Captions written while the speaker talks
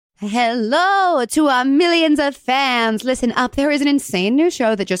Hello to our millions of fans. Listen up, there is an insane new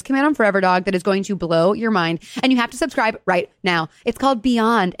show that just came out on Forever Dog that is going to blow your mind, and you have to subscribe right now. It's called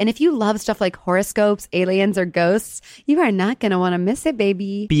Beyond, and if you love stuff like horoscopes, aliens, or ghosts, you are not going to want to miss it,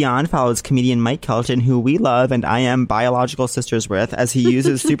 baby. Beyond follows comedian Mike Kelton, who we love and I am biological sisters with, as he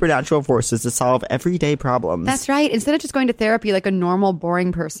uses supernatural forces to solve everyday problems. That's right. Instead of just going to therapy like a normal,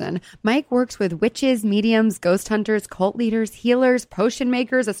 boring person, Mike works with witches, mediums, ghost hunters, cult leaders, healers, potion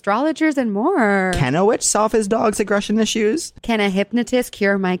makers, astrologers, and more. Can a witch solve his dog's aggression issues? Can a hypnotist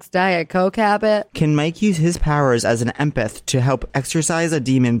cure Mike's Diet Coke habit? Can Mike use his powers as an empath to help exorcise a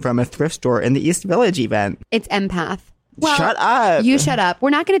demon from a thrift store in the East Village event? It's empath. Well, shut up. You shut up. We're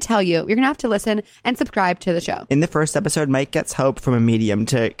not going to tell you. You're going to have to listen and subscribe to the show. In the first episode, Mike gets help from a medium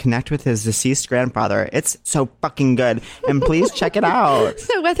to connect with his deceased grandfather. It's so fucking good. And please check it out.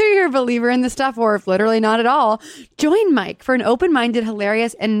 So whether you're a believer in this stuff or if literally not at all, join Mike for an open-minded,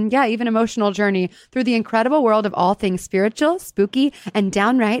 hilarious, and even emotional journey through the incredible world of all things spiritual, spooky, and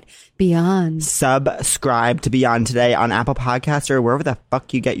downright beyond. Subscribe to Beyond today on Apple Podcasts or wherever the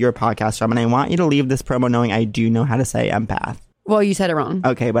fuck you get your podcast from. And I want you to leave this promo knowing I do know how to say empath. Well, you said it wrong.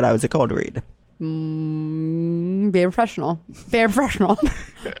 Okay, but I was a cold read. Be a professional. Be a professional.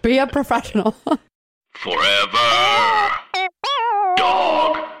 Be a professional. Forever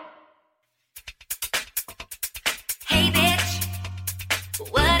Dog. Hey bitch,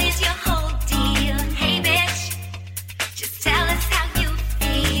 what is your whole deal? Hey bitch, just tell us how you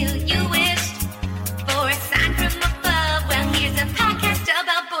feel. You wished for a sign from above. Well, here's a podcast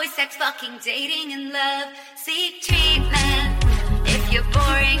about boys, sex, fucking, dating, and love. Seek treatment if you're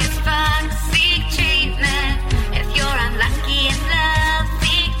boring as fuck. Seek treatment if you're unlucky in love.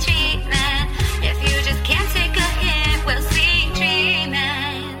 Seek treatment if you just can't take a hint. Well, seek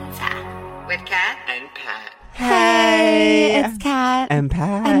treatment with Kat and Pat. Hey, it's Kat and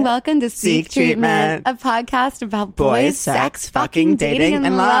Pat. And welcome to Seek Treatment, a podcast about boys, sex, fucking, dating,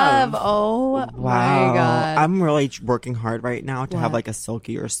 and love. Oh, wow. my God. I'm really working hard right now to have like a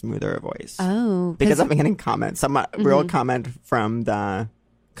silkier, smoother voice. Oh. Because I've been getting comments. Some real comment from the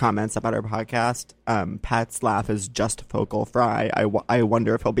comments about our podcast. Pat's laugh is just vocal fry. I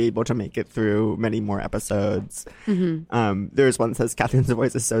wonder if he'll be able to make it through many more episodes. There's one that says Catherine's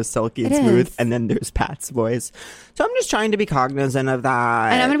voice is so silky and smooth, and then there's Pat's voice. So I'm just trying to be cognizant of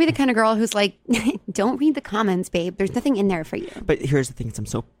that. And I'm gonna be the kind of girl who's like, don't read the comments, babe. There's nothing in there for you. But here's the thing, is I'm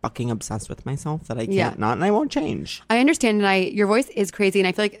so fucking obsessed with myself that I can't not, and I won't change. I understand, and your voice is crazy, and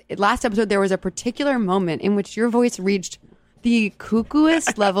I feel like last episode there was a particular moment in which your voice reached the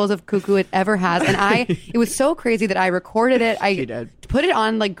cuckooest levels of cuckoo it ever has, and it was so crazy that I recorded it. I put it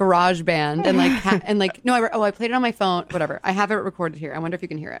on like GarageBand I played it on my phone. Whatever, I have it recorded here. I wonder if you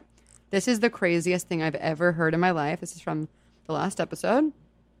can hear it. This is the craziest thing I've ever heard in my life. This is from the last episode.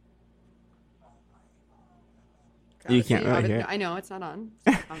 You can't really hear it. I know it's not on.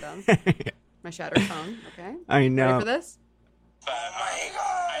 Calm down. My shattered phone. Okay. I know. Ready for this?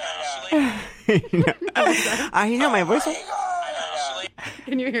 I know my voice.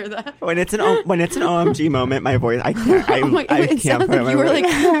 Can you hear that? When it's an OMG moment, my voice I can't. It sounds like you were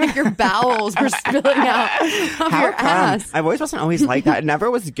like your bowels were spilling out of your ass. My voice wasn't always like that. It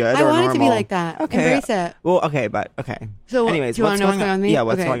never was good I or want normal. it to be like that. Okay. Embrace it. Well, okay, but okay. So, anyways, do you want to know what's going on with me? Yeah,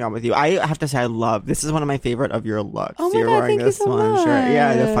 what's going on with you? I have to say, I love this. Is one of my favorite of your looks. Oh my You're God, wearing thank this you so one much. shirt.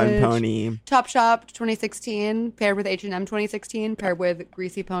 Yeah, the fun pony. Topshop 2016 paired with H&M 2016 paired with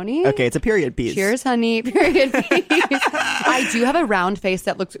Greasy Pony. Okay, it's a period piece. Cheers, honey. Period piece. I do have a round face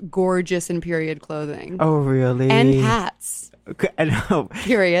that looks gorgeous in period clothing. Oh, really? And hats. Okay, I know.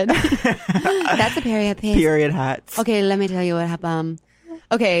 Period. That's a period piece. Period hats. Okay, let me tell you what happened.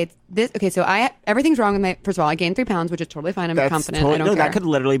 So everything's wrong with my, first of all, I gained 3 pounds, which is totally fine. I'm confident. I don't care. That could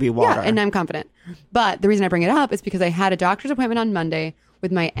literally be water. Yeah, and I'm confident. But the reason I bring it up is because I had a doctor's appointment on Monday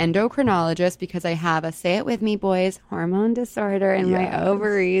with my endocrinologist because I have a, say it with me, boys, hormone disorder in my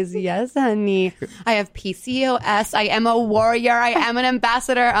ovaries. Yes, honey. I have PCOS. I am a warrior. I am an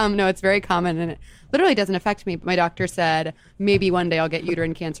ambassador. No, it's very common and it literally doesn't affect me. But my doctor said maybe one day I'll get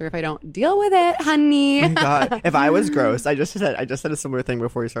uterine cancer if I don't deal with it, honey. Oh my God. If I was gross, I just said a similar thing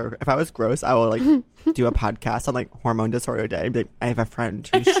before you started. If I was gross, I will like do a podcast on like hormone disorder day. Like, I have a friend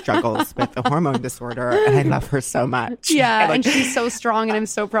who struggles with the hormone disorder and I love her so much. Yeah, and she's so strong and I'm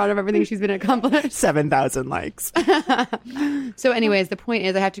so proud of everything she's been accomplished. 7,000 likes. So anyways, the point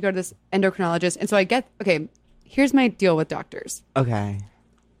is I have to go to this endocrinologist. And so here's my deal with doctors. Okay.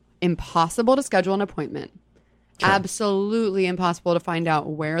 Impossible to schedule an appointment. Sure. Absolutely impossible to find out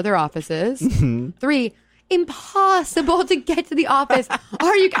where their office is. 3, impossible to get to the office.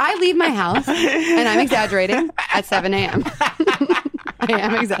 I leave my house, and I'm exaggerating, at 7 a.m. I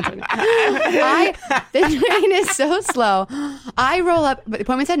am exaggerating. The train is so slow. I roll up, but the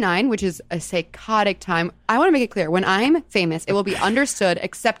appointment's at 9, which is a psychotic time. I want to make it clear. When I'm famous, it will be understood,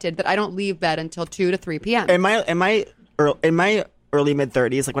 accepted that I don't leave bed until 2 to 3 p.m. In my early mid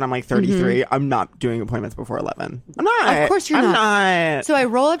 30s, like when I'm like 33, I'm not doing appointments before 11. I'm not. Of course you're I'm not. So I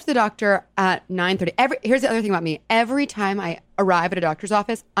roll up to the doctor at 9:30. Here's the other thing about me. Every time I arrive at a doctor's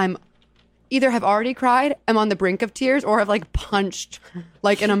office, I'm either have already cried, I'm on the brink of tears, or have like punched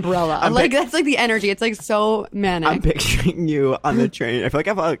like an umbrella. That's like the energy. It's like so manic. I'm picturing you on the train. I feel like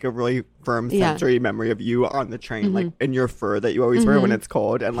I have like a really firm sensory memory of you on the train, like in your fur that you always wear when it's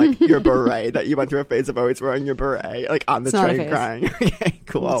cold, and like your beret that you went through a phase of always wearing your beret, like on the train crying. Okay,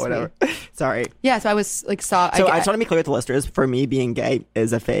 cool, whatever. Sorry. Yeah, so I was like So I just want to be clear with the listeners. For me, being gay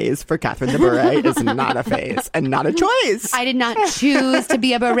is a phase. For Catherine, the beret is not a phase and not a choice. I did not choose to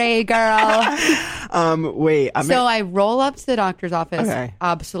be a beret girl. I roll up to the doctor's office,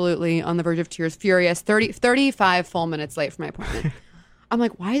 absolutely on the verge of tears, furious, 35 full minutes late for my appointment. I'm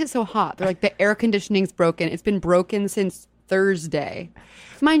like, why is it so hot? They're like, the air conditioning's broken. It's been broken since Thursday.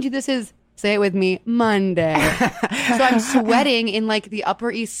 Mind you, this is, say it with me, Monday. So I'm sweating in like the Upper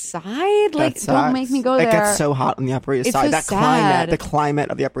East Side. Like, don't make me go there. It gets so hot on the Upper East Side. So that sad. the climate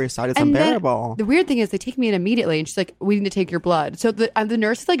of the Upper East Side is unbearable. The weird thing is they take me in immediately and she's like, we need to take your blood. So the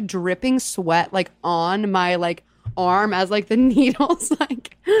nurse is like dripping sweat like on my like arm as like the needles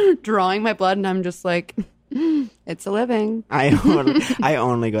like drawing my blood, and I'm just like, it's a living. I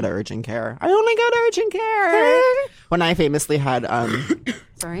only go to urgent care. When I famously had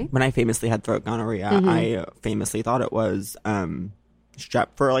throat gonorrhea, I famously thought it was strep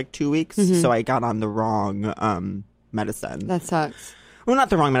for like 2 weeks. So I got on the wrong medicine. That sucks. Well, not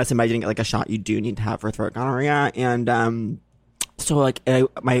the wrong medicine, but I didn't get like a shot you do need to have for throat gonorrhea. And so like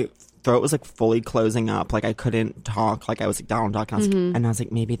my throat was like fully closing up. Like I couldn't talk. Like I was like down talking. And I was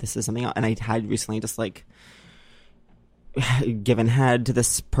like, maybe this is something else. And I had recently just like given head to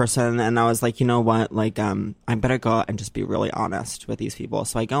this person, and I was like, you know what, like I better go out and just be really honest with these people.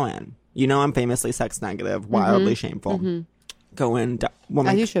 So I go in, I'm famously sex negative, wildly shameful. Go in,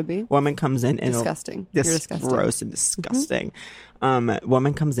 woman, as you should be. Woman comes in disgusting. This You're disgusting. Gross and disgusting.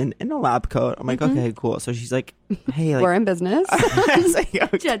 Woman comes in a lab coat. I'm like, okay, cool. So she's like, hey, like, we're in business. Like,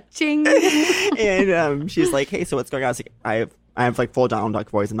 okay. Cha-ching. And she's like, hey, so what's going on? I was like, I have like full down duck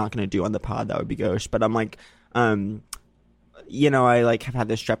voice. I'm not going to do on the pod. That would be gauche. But I'm like, I like have had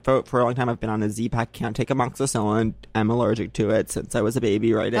this strep throat for a long time. I've been on a Z-Pack, can't take amoxicillin. I'm allergic to it since I was a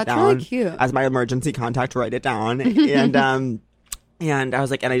baby. Write it down. That's really cute. As my emergency contact, write it down. And and I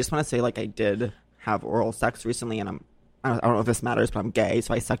was like, and I just want to say, like, I did have oral sex recently, and I don't know if this matters, but I'm gay,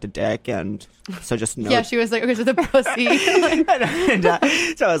 so I sucked a dick, and so just know. Yeah, she was like, okay, so the pussy.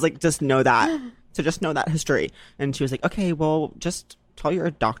 So I was like, just know that. So just know that history. And she was like, okay, well, just tell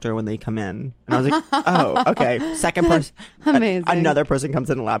your doctor when they come in. And I was like, oh, okay. Second person. Amazing. Another person comes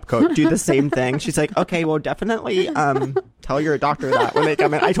in a lab coat, do the same thing. She's like, okay, well, definitely tell your doctor that when they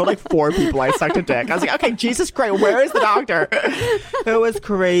come in. I told like 4 people I sucked a dick. I was like, okay, Jesus Christ, where is the doctor? It was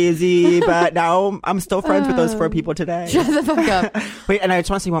crazy, but now I'm still friends with those 4 people today. Shut the fuck up. Wait, and I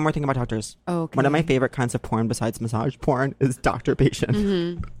just want to say one more thing about doctors. Okay. One of my favorite kinds of porn besides massage porn is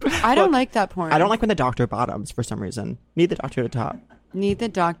doctor-patient. I don't like that porn. I don't like when the doctor bottoms for some reason. Need the doctor to top. Need the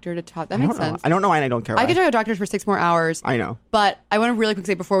doctor to talk. That makes sense. I don't know why, and I don't care why. I could talk to doctors for 6 more hours. I know. But I want to really quickly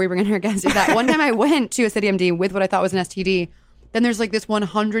say before we bring in our guest is that one time I went to a CityMD with what I thought was an STD. Then there's like this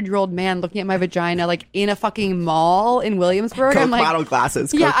 100-year-old man looking at my vagina like in a fucking mall in Williamsburg. Coke I'm like, bottle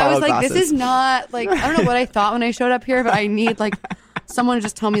glasses. Yeah, I was like, glasses. this is not like, I don't know what I thought when I showed up here, but I need like someone to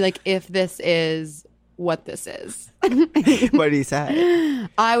just tell me like if this is what this is. What did he say?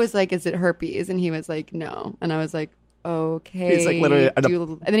 I was like, is it herpes? And he was like, no. And I was like, okay. He's like literally, and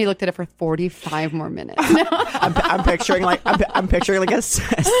then he looked at it for 45 more minutes. I'm picturing like a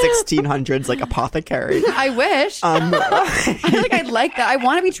 1600s like apothecary. I wish. I feel like I'd like that. I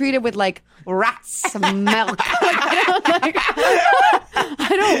want to be treated with like rat's milk. I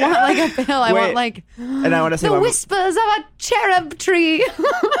don't want like a pill. I want like and I want to say the whispers of a cherub tree.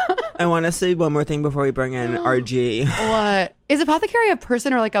 I want to say one more thing before we bring in RG. What is apothecary a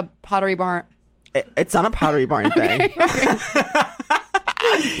person or like a pottery barn? It's not a Pottery Barn thing.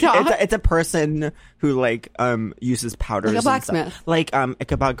 It's a person who like uses powders, like a blacksmith, like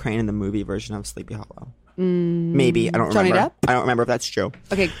Ichabod Crane in the movie version of Sleepy Hollow. Maybe I don't remember. Depp? I don't remember if that's true.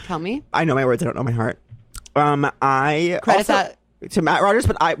 Okay, tell me. I know my words. I don't know my heart. I credit also, that to Matt Rogers,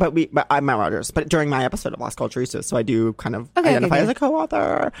 but I'm Matt Rogers. But during my episode of Lost Culture, so I do kind of identify as a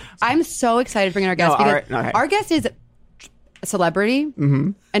co-author. I'm so excited to bring in our guest because our guest is a celebrity,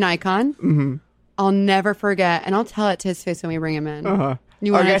 an icon. I'll never forget, and I'll tell it to his face when we bring him in.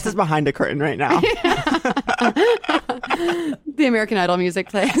 You I want guess it's behind a curtain right now. the American Idol music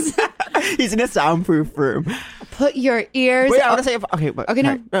plays. He's in a soundproof room. Put your ears. Wait, I want to say. Okay, Okay,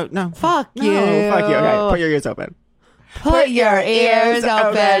 no. no. Fuck No, you. fuck you. Okay, put your ears open. Put your ears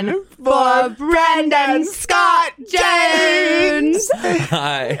open for Brendan Scott Jones.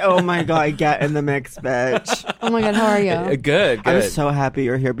 Hi. Oh my god, get in the mix, bitch. Oh my god, how are you? Good. I'm so happy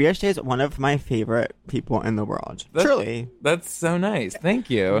you're here. BSJ is one of my favorite people in the world. Truly. That's so nice. Thank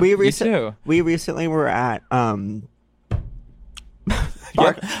you. We too. We recently were at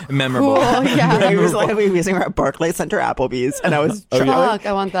Memorable. Cool, yeah. we recently were at Barclays Center Applebee's, and I was Fuck,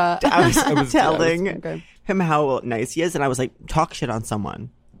 I want that. I was telling okay. him how nice he is, and I was like, talk shit on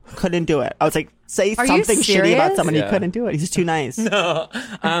someone. Couldn't do it. I was like, say Are you something shitty serious? about someone. He Yeah. couldn't do it. He's too nice. No.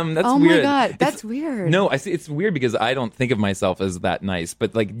 That's Oh weird. my god, It's- that's weird. No, I see. It's weird because I don't think of myself as that nice,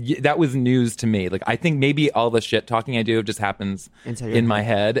 but like that was news to me. Like I think maybe all the shit talking I do just happens Inside your in my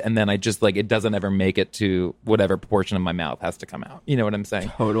head, and then I just like it doesn't ever make it to whatever portion of my mouth has to come out. You know what I'm saying?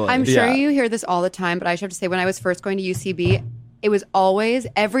 Totally. I'm sure Yeah. you hear this all the time, but I should have to say, when I was first going to UCB, it was always,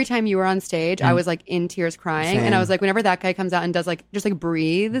 every time you were on stage, I was like in tears crying. Same. And I was like, whenever that guy comes out and does like, just like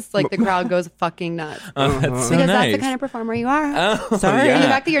breathes, like the crowd goes fucking nuts. That's so Because nice. that's the kind of performer you are. Oh, Sorry. yeah. And the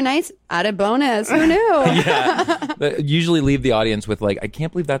fact that you're nice, added bonus. Who knew? Yeah. But usually leave the audience with like, I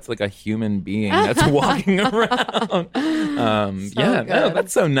can't believe that's like a human being that's walking around. Yeah, no, good.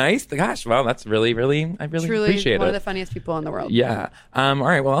 that's so nice. Gosh, wow, that's really, I really Truly appreciate one it. of the funniest people in the world. Yeah. All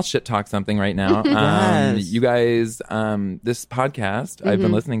right. Well, I'll shit talk something right now. Yes. You guys, this podcast, I've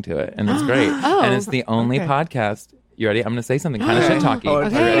been listening to it, and it's great. Oh. And it's the only podcast. You ready? I'm going to say something kind of shit talky. Oh,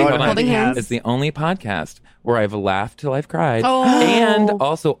 Okay. Hold on. Holding hands. It's the only podcast where I've laughed till I've cried, Oh. and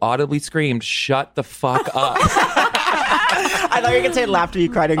also audibly screamed, "Shut the fuck up!" I thought you were gonna say laughed till you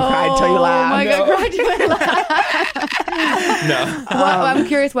cried and cried till you Oh laughed. my god, graduate laugh. No. I'm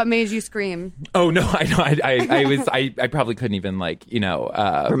curious what made you scream. Oh no, I know. I probably couldn't even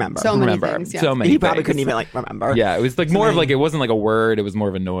Remember. So many remember things, yeah. so many. He probably things. couldn't even remember. Yeah, it was like more of like it wasn't like a word. It was more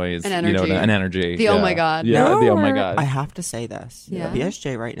of a noise. An You know, energy. an energy. The yeah. oh my God. Yeah, the oh my god. I have to say this. Yeah.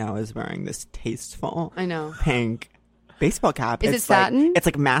 BSJ right now is wearing this tasteful I know. pink baseball cap. Is it It's like- satin? It's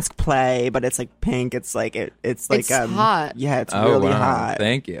like mask play, but it's like pink. It's like it's like It's hot. Yeah, it's Oh, really wow. hot.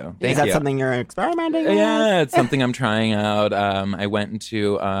 Thank you. Is Thank that you. something you're experimenting with? Yeah, it's something I'm trying out. I went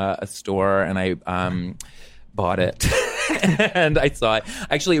into a store and I bought it. And I saw it.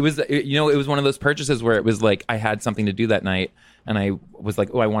 Actually, it was one of those purchases where it was like I had something to do that night, and I was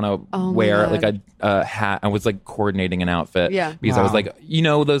like, I want to Oh my wear God. like a hat. I was like coordinating an outfit. Yeah. Because I was Wow.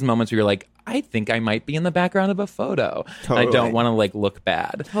 like, those moments where you're like, I think I might be in the background of a photo. Totally. I don't want to like look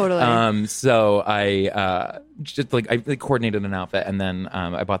bad. Totally. So I just like I coordinated an outfit, and then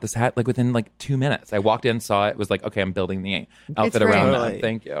I bought this hat like within like 2 minutes. I walked in, saw it, was like, okay, I'm building the outfit great. around Totally. that.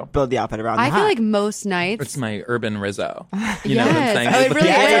 Thank you. Build the outfit around. I the feel hat. like most nights. It's my urban Rizzo. You know what I'm Yes. saying? Oh, it It's really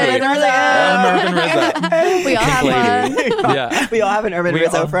the is. pink lady. I'm urban Rizzo. we all have Pink one. lady. Yeah. we all have an urban We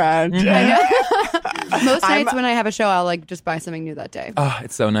Rizzo all- friend. Most nights when I have a show, I'll like just buy something new that day. Oh,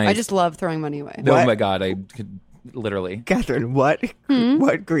 it's so nice. I just love throwing money away. Oh What? my god, I could literally. Catherine, what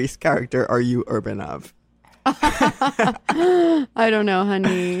Grease character are you urban of? I don't know,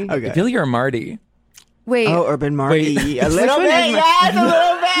 honey. I Okay. feel like you're a Marty. Wait. Oh, Urban Marty. Wait. A little one bit, is yes, a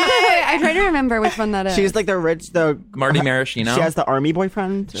little bit. I'm trying to remember which one that is. She's like the Marty Maraschino. She has the army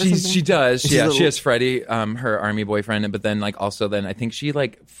boyfriend. Or something? She does. She's Yeah, a she has Freddie, her army boyfriend, but then like also then I think she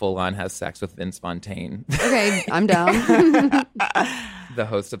like full on has sex with Vince Fontaine, Okay, I'm down. the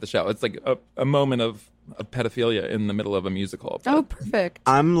host of the show. It's like a moment of pedophilia in the middle of a musical. Oh, perfect.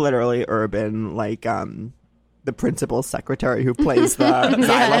 I'm literally urban, like the principal's secretary who plays the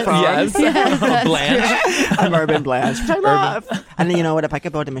xylophone. yes, Blanche. I'm Urban Blanche, which I love. And then, you know what? If I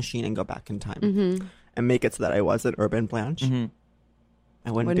could build a machine and go back in time and make it so that I wasn't Urban Blanche,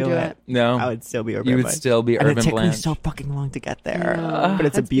 I wouldn't do it. No, I would still be Urban You would Blanche. still be and Urban it took me Blanche. so fucking long to get there. know. But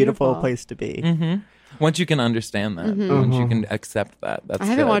it's a That's beautiful, beautiful. place to be. Once you can understand that, once you can accept that, that's I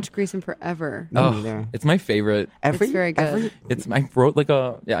haven't good. watched Grease in forever. Me Oh, neither. it's my favorite. Every, It's very good. I wrote like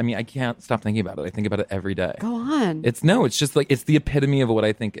I can't stop thinking about it. I think about it every day. Go on. It's just like it's the epitome of what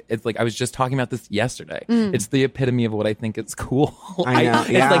I think. It's like I was just talking about this yesterday. It's the epitome of what I think is cool. I know, It's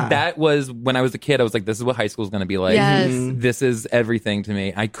yeah. like that was when I was a kid. I was like, this is what high school is going to be like. Yes. This is everything to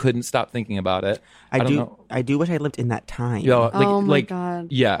me. I couldn't stop thinking about it. I don't do. know. I do wish I lived in that time. Yeah, like, Oh my like, God.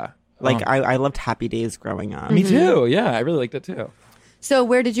 Yeah. Like Oh, I loved Happy Days growing up. me too. Yeah, I really liked it too. So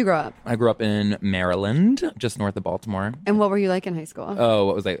where did you grow up? I grew up in Maryland, just north of Baltimore. And what were you like in high school? Oh,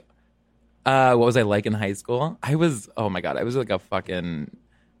 what was I like in high school? I was, oh my God, I was like a fucking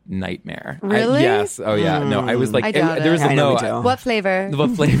nightmare. Really? Yes. Oh yeah. No, I was like, I doubt there was it. I know me too. What flavor?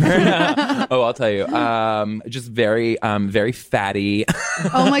 What flavor? Oh, I'll tell you. Just very, very fatty.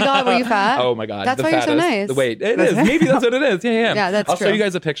 Oh my God, were you fat? Oh my God, That's the why you're so fattest. nice. Wait, it is. Maybe that's what it is. Yeah. Yeah, that's I'll show true. you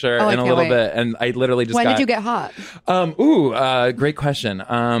guys a picture Oh, I in a can't little wait. bit. And I literally just When got. did you get hot? Great question.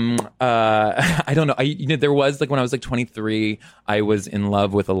 I don't know. There was like when I was like 23, I was in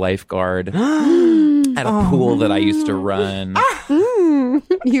love with a lifeguard at a pool that I used to run.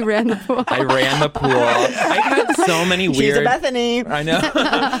 You ran the pool. I ran the pool. I've had so many She's a weird. Bethany. I know.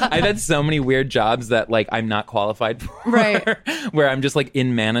 I've had so many weird jobs that like I'm not qualified for. Right. Where I'm just like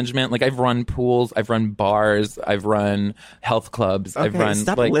in management. Like I've run pools, I've run bars, I've run health clubs, I've Okay, run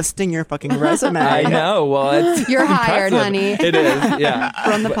stop like listing your fucking resume. I know. Well, it's You're hired, impressive. honey. It is. Yeah.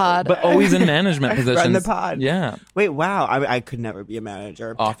 Run the pod. But always in management positions. Run the pod. Yeah. Wait, wow. I could never be a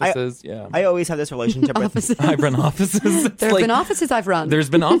manager. Offices. Yeah. I always have this relationship with. I run offices. It's There have like- been offices I've run. There's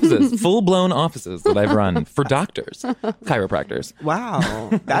been offices, full-blown offices that I've run for doctors, chiropractors. Wow,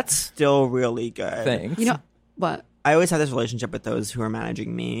 that's still really good. Thanks. You know what? I always have this relationship with those who are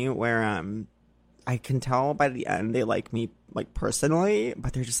managing me, where I can tell by the end they like me like personally,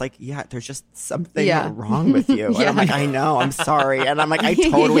 but they're just like, yeah, there's just something Yeah. wrong with you. And Yeah. I'm like, I know, I'm sorry, and I'm like, I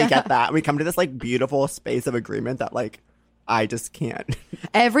totally Yeah. get that. We come to this like beautiful space of agreement that like I just can't.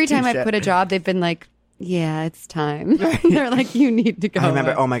 Every time I've Shit. quit a job, they've been like, yeah, it's time. They're like, you need to go. I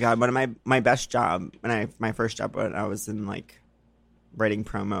remember, away. oh my god, one of my best job my first job when I was in like writing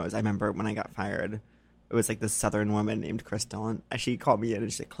promos. I remember when I got fired, it was like this Southern woman named Crystal, and she called me in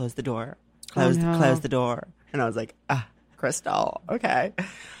and she said, "Close the door, close the door," and I was like, Crystal, okay.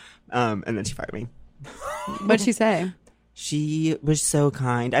 And then she fired me. What'd she say? She was so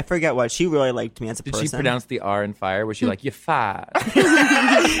kind. I forget what she really liked me as a Did person. she pronounce the R in fire? Was she like, "You fired"?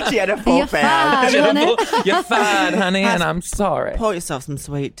 She had a full You fan. fired. Honey. You fired, honey, and I'm sorry. Pour yourself some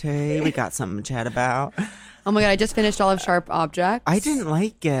sweet tea. We got something to chat about. Oh my God, I just finished all of Sharp Objects. I didn't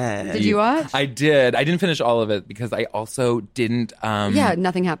like it. Did you watch? I did. I didn't finish all of it because I also didn't. Yeah,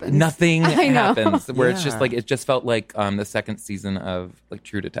 nothing happens. Nothing I know. happens. Where it's just Yeah. like it just felt like the second season of like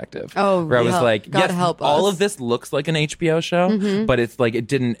True Detective. Oh, where I was help- like, God yes, help all us. of this looks like an HBO show, but it's like it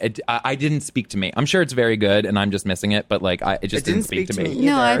didn't. I didn't speak to me. I'm sure it's very good, and I'm just missing it. But like, it just It didn't speak to me.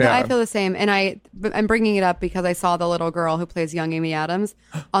 No, either. I feel the same. And I'm bringing it up because I saw the little girl who plays young Amy Adams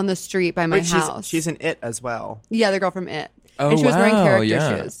on the street by my Wait, house. she's in It as well. Yeah, the girl from It. Oh, and she was wearing wow, character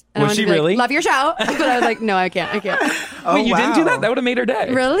yeah. shoes. And I Was wanted she to be like, really? love your show. But I was like, no, I can't. Oh, Wait, you didn't do wow. that? That would have made her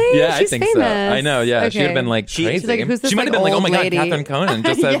day. Really? Yeah, She's I think so. famous. I know. Yeah, she would have Okay. been like She's crazy. like, who's this, she might have like, been like, "Oh my old god, lady?" Catherine Conan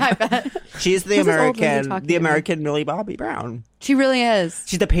just said." Yeah, I bet. She's the Who's this old lady American, talking the to me? American Millie Bobby Brown. She really is.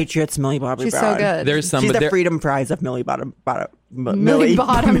 She's the Patriots Millie Bobby She's Brown. so good. There's some, She's but the there- freedom prize of Millie Bottom Brown. Millie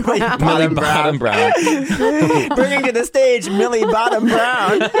Bottom Brown. Millie Bottom Brown. Bringing to the stage Millie Bottom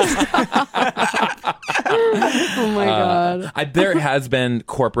Brown. Oh my God. There has been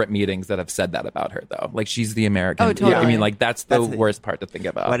corporate meetings that have said that about her, though. Like she's the American. Oh, totally. Yeah, I mean, like that's the That's the- worst part to think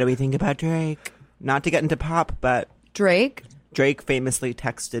about. What do we think about Drake? Not to get into pop, but Drake? Drake famously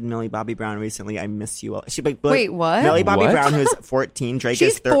texted Millie Bobby Brown recently, "I miss you." She like, Wait, what? Millie Bobby What? Brown, who's 14. Drake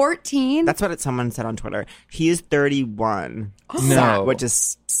She's is 14? That's what someone said on Twitter. He is 31. No. which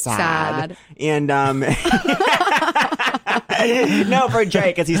is sad. Sad. And no, for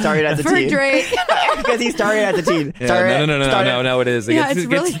Drake, because he started as a For teen. Drake. Because he started as a teen. Yeah, Started- no, started- it is. It, Yeah, gets, it's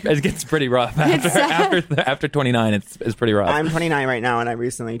really- it gets pretty rough after 29. It's pretty rough. I'm 29 right now, and I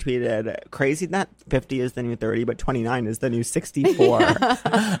recently tweeted, "Crazy that 50 is the new 30, but 29 is the new 64."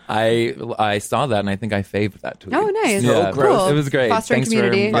 I saw that and I think I faved that tweet. Oh, nice. Yeah, Cool. it was great. Fostering Thanks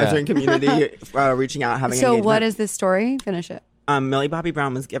community. For, yeah. Fostering community, reaching out, having. So engagement. what is this story? Finish it. Millie Bobby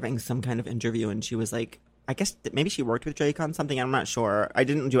Brown was giving some kind of interview, and she was like, I guess maybe she worked with Drake on something. I'm not sure. I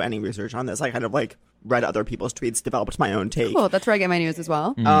didn't do any research on this. I kind of like read other people's tweets, developed my own take. Cool. That's where I get my news as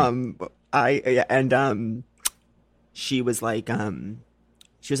well. She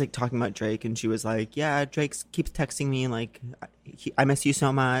was like talking about Drake, and she was like, yeah, Drake keeps texting me like, I miss you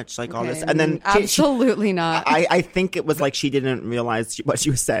so much, like all this, Okay, and then absolutely not. I think it was like she didn't realize what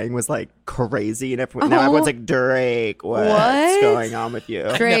she was saying was like crazy, and now everyone's like, Drake, what's What? going on with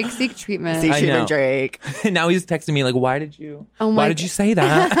you? Drake, seek treatment. Seek I know. treatment, Drake. Now he's texting me like, why did you my say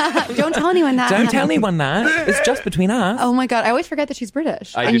that? Don't tell anyone that. Don't tell anyone that. It's just between us. Oh my God. I always forget that she's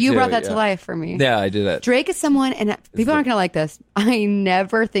British. I and do you too, brought that to yeah. life for me. Yeah, I did it. Drake is someone, and people aren't going to like this. I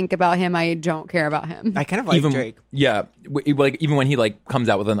never think about him. I don't care about him. I kind of like Drake. Yeah, like like even when he like comes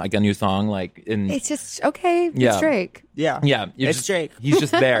out with like a new song, like in It's just okay. Yeah. It's Drake. Yeah. It's Drake. He's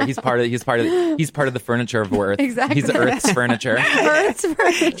just there. He's part of the furniture of Earth. Exactly. He's Earth's furniture. Earth's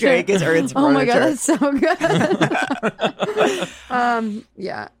furniture. Drake is Earth's Oh my god, furniture. that's so good.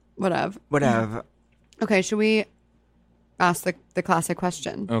 Yeah, whatever. Whatever. Okay, should we ask the classic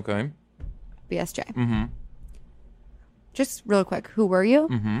question? Okay. BSJ. Mm-hmm. Just real quick, who were you?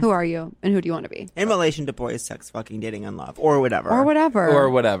 Mm-hmm. Who are you? And who do you want to be? In relation to boys, sex, fucking, dating, and love, or whatever. Or whatever. Or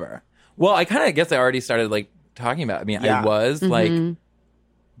whatever. Well, I kind of guess I already started like talking about. I mean, Yeah. I was Mm-hmm. like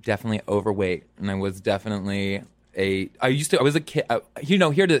definitely overweight, and I was definitely I was a kid.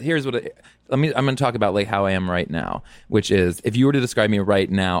 Here's what. I'm going to talk about like how I am right now, which is if you were to describe me right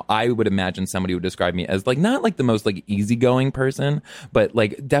now, I would imagine somebody would describe me as like not like the most like easygoing person, but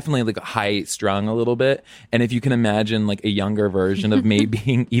like definitely like high strung a little bit. And if you can imagine like a younger version of me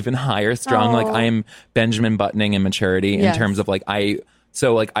being even higher strung, like I am Benjamin Buttoning in maturity in Yes. terms of like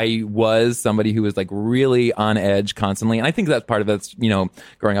So like I was somebody who was like really on edge constantly, and I think that's part of it's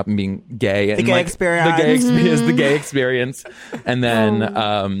growing up and being gay and gay like, experience. the gay experience, the gay experience, and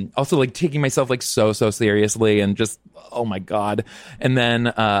then also like taking myself like so seriously and just oh my god, and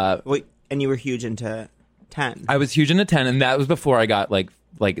then Wait, and you were huge into 10. I was huge into 10, and that was before I got like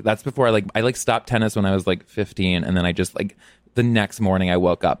that's before I stopped tennis when I was like 15, and then I just like the next morning I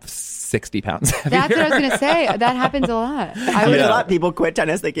woke up 60 pounds heavier. That's what I was going to say. That happens a lot. I mean, a lot of people quit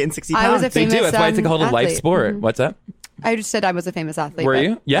tennis, they gain 60 pounds. I was a They famous do. That's why it's called a life athlete. sport. Mhm. What's that? I just said I was a famous athlete. Were but,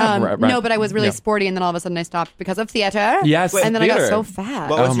 you? Yeah, right. No, but I was really Yeah. sporty, and then all of a sudden I stopped because of theater. Yes, and then I theater. got so fat.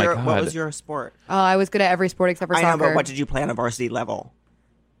 What Oh was my your God. What was your sport? Oh, I was good at every sport except for I know, soccer. but what did you play on a varsity level?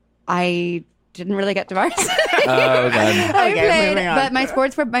 I didn't really get to varsity. Oh god. I Okay, played, moving on. but my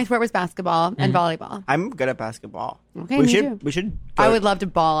sport was basketball and volleyball. I'm good at basketball. Okay, we me should too. we should I go- would love to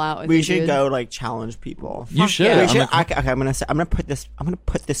ball out with we you, should dude. go like challenge people. You should. yeah. We I'm should, like- okay, I'm gonna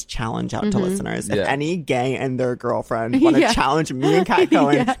put this challenge out to listeners. If Yeah. any gay and their girlfriend want to Yeah. challenge me and Kat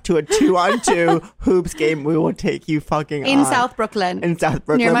Cohen Yeah. to a 2-on-2 hoops game, we will take you fucking in on. South Brooklyn. In South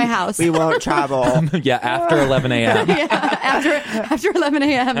Brooklyn, near my house. We won't travel. Yeah, after 11 a.m. yeah, after 11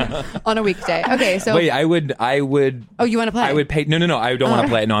 a.m. on a weekday. Okay, so Wait, I would. oh, you want to play? I would pay. No, I don't want to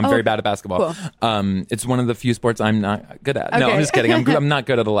play it. No, I'm very bad at basketball. Cool. It's one of the few sports I'm not good at. No, Okay. I'm just kidding. I'm not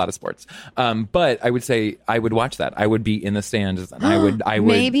good at a lot of sports. But I would say I would watch that. I would be in the stands, and I would.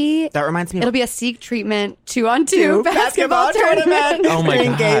 Maybe That reminds me of it'll be a Seek treatment 2-on-2 basketball tournament. Oh my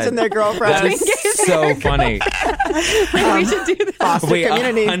between god, gays and their girlfriends. That's so funny. we should do that. Foster Wait,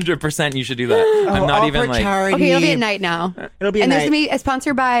 community. 100%. You should do that. I'm not all even for like. charity. Okay, it'll be at night now. It'll be at and there's night. gonna be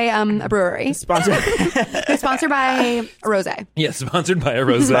sponsored by a brewery. Sponsored. It's sponsored by Rosé. Yeah, sponsored by a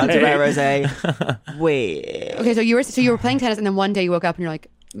rosé. Sponsored by Rosé. Wait. Okay, so you were playing tennis, and then one day you woke up and you're like,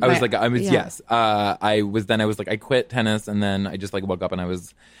 I was like, yeah. yes. I was like, I quit tennis, and then I just like woke up and I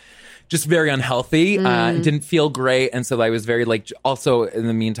was just very unhealthy. Didn't feel great, and so I was very like also in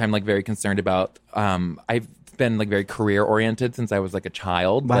the meantime like very concerned about. I've been like very career oriented since I was like a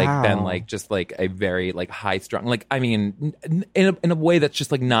child. Wow. Like been like just like a very like high strung. Like I mean, in a way that's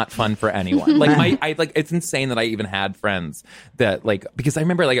just like not fun for anyone. Like I like it's insane that I even had friends that like because I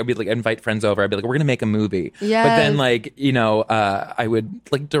remember like I'd be like invite friends over. I'd be like we're gonna make a movie. Yes. But then like I would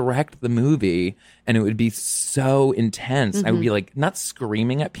like direct the movie. And it would be so intense. I would be like not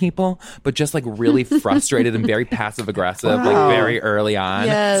screaming at people, but just like really frustrated and very passive aggressive, like very early on.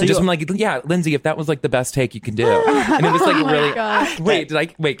 Yes. So just I'm like, yeah, Lindsay, if that was like the best take you can do, and it was like really. gosh. Wait,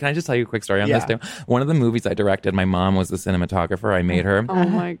 can I just tell you a quick story on this too? One of the movies I directed, my mom was the cinematographer. I made her, Oh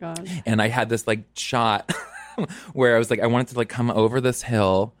my god. and I had this like shot where I was like, I wanted to like come over this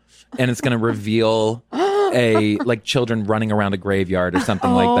hill, and it's gonna reveal. A like children running around a graveyard or something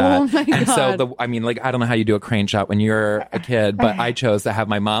like that. my And so God. I mean, like I don't know how you do a crane shot when you're a kid, but I chose to have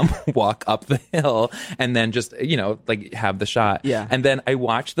my mom walk up the hill and then just like have the shot. Yeah. And then I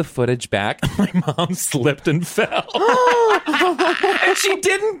watched the footage back. My mom slipped and fell, and she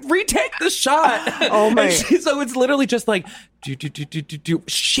didn't retake the shot. Oh my- And so it's literally just like. Do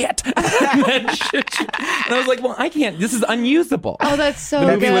shit. And then shit. And I was like, well, I can't. This is unusable. Oh, that's so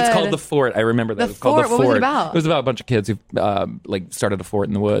The movie was good. called The Fort. I remember that. The It was called The Fort? Fort. What was it about? It was about a bunch of kids who like started a fort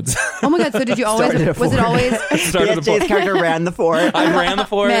in the woods. Oh my god. So did you always? Started a Was it fort. always? started a BSJ's fort. character ran the fort. I ran the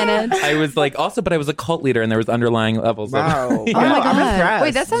fort. Managed. I was like also, but I was a cult leader, and there was underlying levels. Wow. Of, Oh my I'm god. impressed.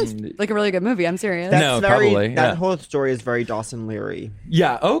 Wait, that sounds like a really good movie. I'm serious. No, probably, That yeah. whole story is very Dawson Leary.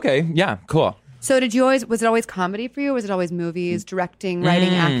 yeah. Okay. Yeah. Cool. So did you always? Was it always comedy for you? Or was it always movies, directing, writing,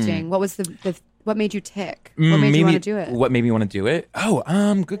 acting? What was the what made you tick? What made you want to do it? What made me want to do it? Oh,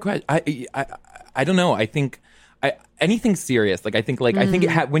 good question. I don't know. I think anything serious. Like I think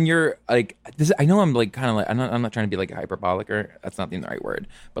when you're like this, I know I'm like kind of like I'm not trying to be like hyperbolic or that's not even the right word,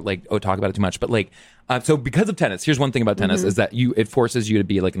 but like talk about it too much. But like so because of tennis, here's one thing about tennis is that it forces you to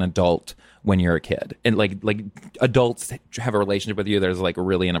be like an adult when you're a kid, and like adults have a relationship with you that is like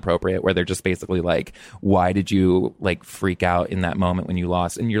really inappropriate, where they're just basically like, why did you like freak out in that moment when you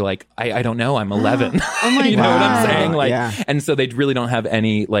lost? And you're like, I don't know, I'm 11. Oh my you know what I'm God. saying? Like, Yeah. and so they really don't have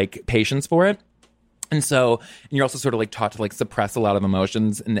any like patience for it. And so, and you're also sort of like taught to like suppress a lot of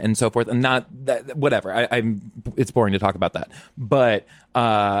emotions and so forth, and not that whatever. It's boring to talk about that, but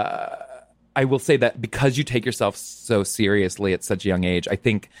I will say that because you take yourself so seriously at such a young age, I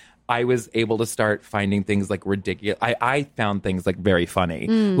think I was able to start finding things like ridiculous. I found things like very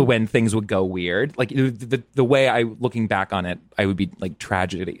funny when things would go weird. Like the way looking back on it, I would be like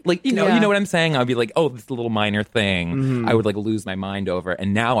tragedy. Like, you know what I'm saying? I'd be like, oh, this little minor thing. I would like lose my mind over.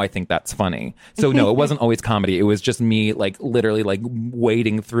 And now I think that's funny. So no, it wasn't always comedy. It was just me like literally like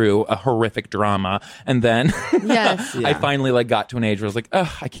wading through a horrific drama. And then Yes. I finally like got to an age where I was like,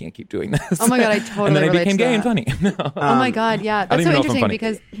 oh, I can't keep doing this. Oh my God, I totally And then I relate became to gay that. and funny. No. Oh my God, yeah. That's even so know if I'm interesting funny.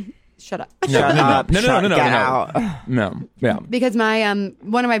 because shut up. Shut up. No. Get out. No. Yeah. Because my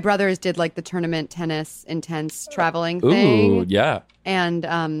one of my brothers did like the tournament tennis intense traveling thing. Ooh, yeah.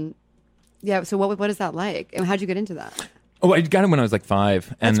 And yeah, so what is that like? And how'd you get into that? Oh, I got it when I was like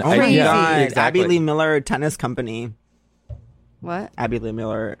 5. And Oh my crazy. God. exactly. Abby Lee Miller Tennis Company. What? Abby Lee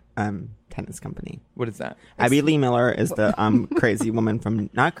Miller Tennis Company. What is that? Abby Lee Miller is the crazy woman from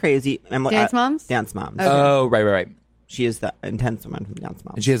not crazy Dance Moms? Dance Moms. Okay. Oh, right. She is the intense woman from Dance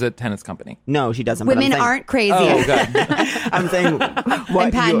Moms. And she has a tennis company. No, she doesn't. but I'm Women saying- aren't crazy. Oh, God. I'm saying. What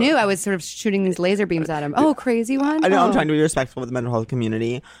And Pat you- knew I was sort of shooting these laser beams at him. Oh, crazy one? I know Oh. I'm trying to be respectful of the mental health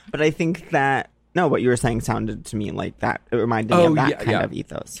community, but I think that what you were saying sounded to me like that. It reminded me of that kind of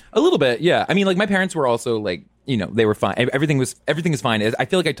ethos. A little bit, yeah. I mean, like my parents were also like, you know, they were fine. Everything is fine. I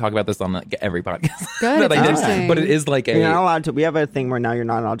feel like I talk about this on like every podcast. Good, that it's I did, interesting. but it is like You're not allowed to. We have a thing where now you're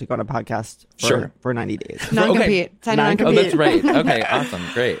not allowed to go on a podcast for 90 days. Non-compete. Okay. Sign a Oh, non-compete. that's right. Okay, awesome,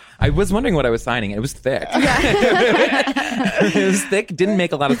 great. I was wondering what I was signing. It was thick. It was thick. Didn't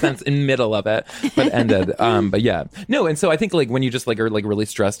make a lot of sense in middle of it, but ended. But yeah, no. And so I think like when you just like are like really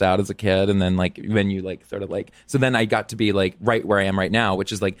stressed out as a kid, and then like when you like sort of like, so then I got to be like right where I am right now,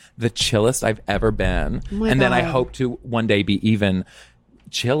 which is like the chillest I've ever been, my and then I God. hope to one day be even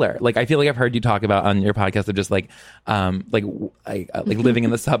chiller. Like I feel like I've heard you talk about on your podcast of just like living in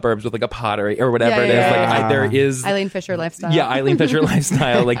the suburbs with like a pottery or whatever Yeah, it is. yeah, Like yeah. there is Eileen Fisher lifestyle. yeah, Eileen Fisher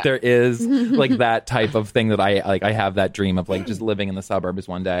lifestyle. Like there is like that type of thing that I have that dream of like just living in the suburbs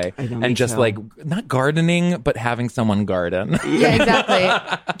one day know, me and just too. like not gardening but having someone garden. Yeah,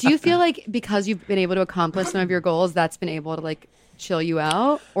 exactly. Do you feel like because you've been able to accomplish some of your goals, that's been able to like chill you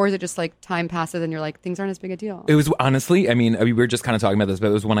out? Or is it just like time passes and you're like, things aren't as big a deal? It was honestly, I mean, we were just kind of talking about this, but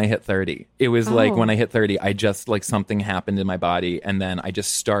it was when I hit 30. It was like Oh. when I hit 30, I just like something happened in my body. And then I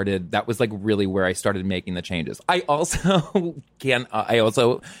just started, that was like really where I started making the changes. I also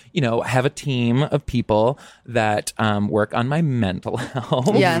you know, have a team of people that work on my mental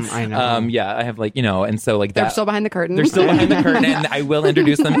health. Yes. I know. Yeah, I have like, you know, and so like They're that. still behind the curtain. They're still behind the curtain, and I will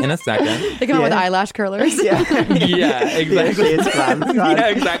introduce them in a second. They come out with eyelash curlers. Yeah. Yeah, exactly. It's fun. Yeah,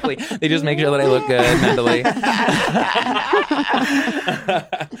 exactly. They just make sure that I look good mentally.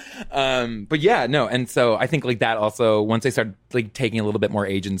 But yeah, no. And so I think like that also, once I started like taking a little bit more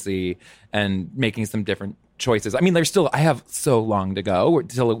agency and making some different choices. I mean, I have so long to go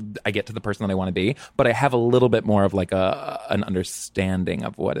until I get to the person that I want to be, but I have a little bit more of like an understanding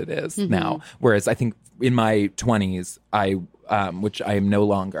of what it is now. Whereas I think in my 20s, which I am no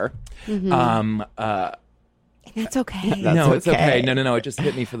longer, It's okay. no, it's okay. okay. No. It just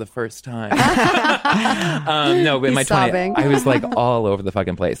hit me for the first time. No, but in my He's sobbing. 20s, I was like all over the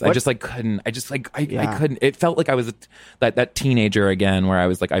fucking place. I just like couldn't. I couldn't. It felt like I was that teenager again, where I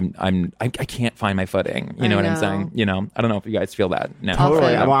was like, I can't find my footing. You know what I'm know. saying? You know, I don't know if you guys feel that. No,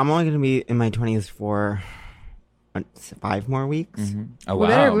 Totally. Awesome. Well, I'm only going to be in my 20s for 5 more weeks. Oh We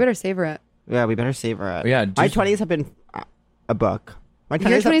wow. better savor it. Yeah, we better savor it. Yeah, my just- 20s have been a book. My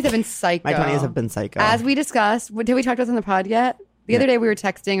Your 20s have been psycho. My 20s have been psycho. As we discussed, did we talk about this on the pod yet? The other day we were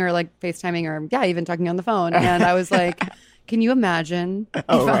texting or like FaceTiming or even talking on the phone. And I was like, can you imagine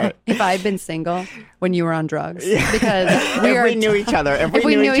if I had been single when you were on drugs? Because we knew each other. If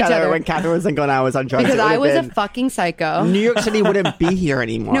we knew each other when Catherine was single and I was on drugs. Because it would I have was a been- fucking psycho. New York City wouldn't be here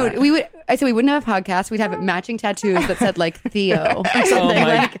anymore. No, I said we wouldn't have a podcast. We'd have matching tattoos that said like Theo or something.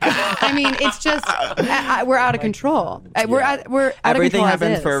 my I mean, it's just we're out of control. We're out of Everything control. as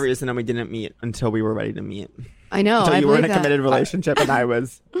happens is. for a reason, and we didn't meet until we were ready to meet. I know. Until I you were in a believe that. committed relationship and I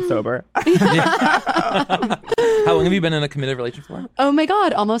was sober. How long have you been in a committed relationship for? Oh my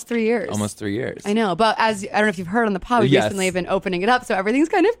God, almost 3 years. Almost 3 years. I know, but I don't know if you've heard on the pod, we've Yes. recently been opening it up, so everything's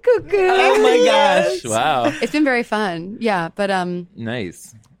kind of cuckoo. Oh my gosh! Wow, It's been very fun. Yeah, but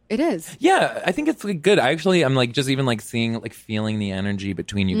nice. it is. Yeah, I think it's like good. I'm like just even like seeing, like feeling the energy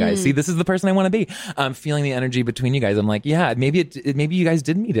between you guys. See, this is the person I want to be. Feeling the energy between you guys. I'm like, yeah, maybe maybe you guys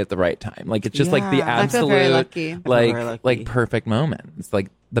did meet at the right time. Like it's just like the Yeah. I feel very absolute lucky. very lucky. like perfect moment. It's like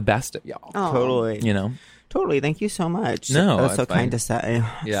the best of y'all. Oh. Totally. You know? Totally. Thank you so much. No, That's so it's fine. kind to say.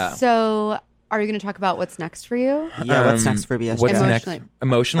 Yeah. So, are you going to talk about what's next for you? Yeah, what's next for BSJ? What's Emotionally. next?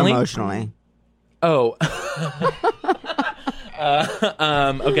 Emotionally? Emotionally. Oh.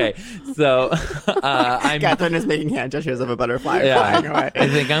 Okay. So I'm Catherine is making hand gestures of a butterfly Yeah. flying away.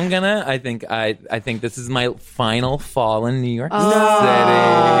 I think this is my final fall in New York City.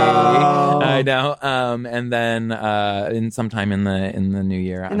 Oh. I know. And then in sometime in the new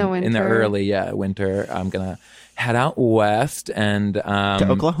year, In the in the winter. early winter, I'm gonna head out west and To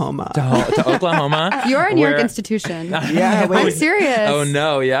Oklahoma. to Oklahoma. You're a New York where- institution. Yeah, I'm wait. serious. Oh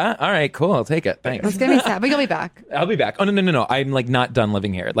no, yeah. All right, cool. I'll take it. It's Thanks. going to be sad, but you'll be back. I'll be back. Oh no. I'm like not done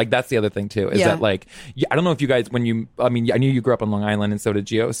living here. Like that's the other thing too. Is Yeah. that like I don't know if you guys I knew you grew up on Long Island and so did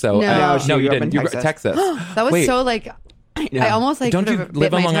Gio. So No. No, she no, you grew up in didn't. You grew Texas. Texas. That was Wait. so like, I almost like Don't sort you of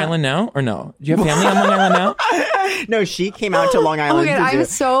live bit on my Long tongue. Island now, or no? Do you have family on Long Island now? No, she came out to Long Island. God, to I'm do-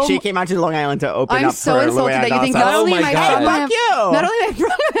 so- She came out to Long Island to open I'm up so for insulted Luann that you think Dawson. not only Oh am my I God. from Fuck you. not only am I from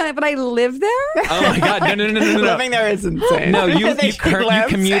Long Island, but I live there. Oh my god! No. Living there is insane. No, you They live-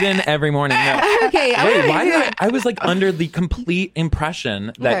 commute in every morning. No. Okay, Wait, why did I was like under the complete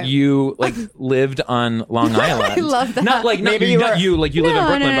impression that Okay. you like lived on Long Island. I love that. Not like Maybe maybe you not were- you like you live in No,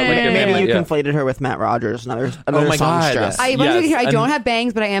 Brooklyn, no, but no, like no, your no, Maybe family. you yeah. conflated her with Matt Rogers, another my songstress. God. I want you to hear, I Yes, don't and- have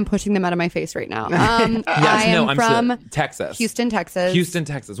bangs, but I am pushing them out of my face right now. Yes, I am I'm from Texas. Houston, Texas. Houston,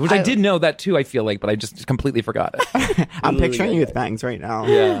 Texas, which I did know that too. I feel like, but I just completely forgot it. I'm picturing you with bangs right now.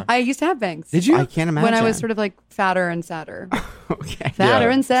 Yeah. I used to have bangs. Did you? I can't imagine. When I was sort of like fatter and sadder. Okay. Fatter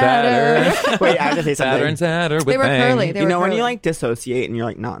Yeah. and sadder. Sadder. Wait, I have to say something. Sadder and sadder. With They were bang. curly. They You were know when curly. you like dissociate and you're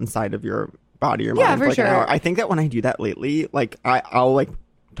like not inside of your body or Yeah, mind for like an sure. hour? I think that when I do that lately, like I'll like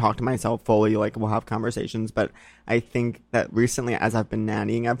talk to myself fully, like we'll have conversations, but I think that recently as I've been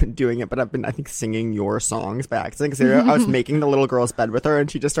nannying, I've been doing it, but I've been, I think, singing your songs by accident because I was making the little girl's bed with her and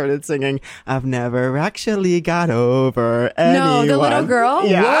she just started singing, I've never actually got over anyone. No, the little girl?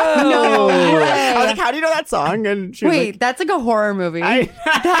 Yeah. Whoa. No way. I was like, how do you know that song? And she was Wait, like, that's like a horror movie.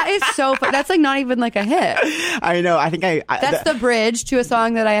 That is so fun. That's like not even like a hit. I know, I think That's the bridge to a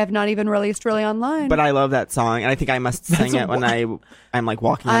song that I have not even released really online. but I love that song, and I think I must sing it when I'm like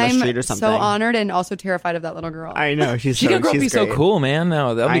walking on the I'm street or something. so honored and also terrified of that little girl. I know she's She so, could grow up she's be so great. cool, man.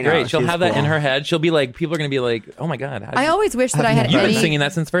 No, that'll be I know, great. She'll she's have that in cool. her head. She'll be like, people are gonna be like, oh my god, I always wish that I had you've any. been singing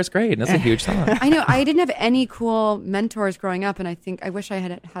that since first grade. That's a huge song. I know I didn't have any cool mentors growing up, and I think I wish I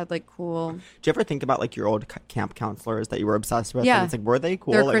had like cool. Do you ever think about like your old camp counselors that you were obsessed with? Yeah. And it's like, were they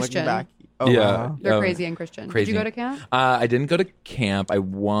cool? They're like Christian. looking back. Oh, Yeah. wow. They're Oh, crazy and Christian. Crazy. Did you go to camp? I didn't go to camp. I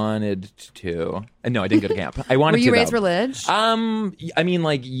wanted to. No, I didn't go to camp. I wanted Were you to. raised though. religious? I mean,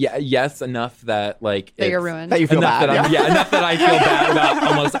 like, yes, enough that like That you're it's- ruined. That you feel enough bad. that enough that I feel bad about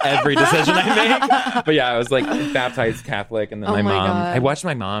almost every decision I make. But yeah, I was like baptized Catholic, and then Oh my my mom. God. I watched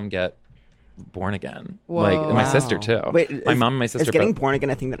my mom get born again, Whoa. like and my Wow. sister too. Wait, my mom and my sister. Is getting both- born again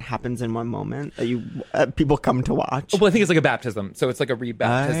a thing that happens in one moment that you people come to watch? Well, I think it's like a baptism, so it's like a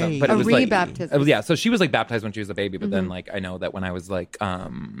rebaptism. Aye. But it A was rebaptism. Like, yeah, so she was like baptized when she was a baby, but then like I know that when I was like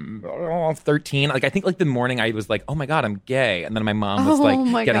 13, like I think like the morning I was like, oh my god, I'm gay, and then my mom was Oh like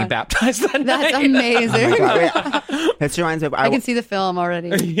my getting God. baptized that That's night. amazing. This reminds me of I can see the film already.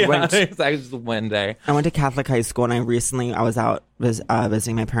 Yeah, Went- it's like just one day. I went to Catholic high school, and I was out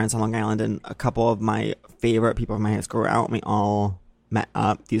visiting my parents on Long Island, and a couple of my favorite people from my high school were out, and we all met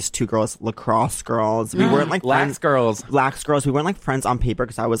up. These two girls, lacrosse girls. We weren't like Lax friends. girls. Lax girls. We weren't like friends on paper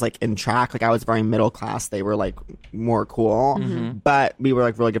because I was like in track. Like I was very middle class. They were like more cool, but we were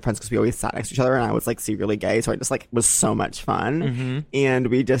like really good friends because we always sat next to each other. And I was like secretly gay, so I just like was so much fun. And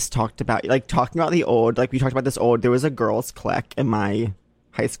we just talked about talking about the old. Like we talked about this old. There was a girls' clique in my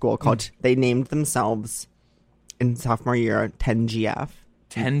high school called. They named themselves in sophomore year 10GF.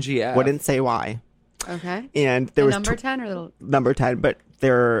 10GF. Wouldn't say why. Okay. And there was number 10 or little. number 10, but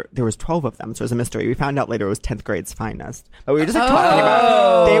there was 12 of them, so it was a mystery. We found out later it was 10th grade's finest, but we were just like talking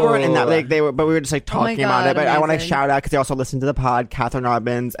about they weren't in that, like they were, but we were just like Oh my talking about God, it. But I want to amazing. shout out because they also listened to the pod, Catherine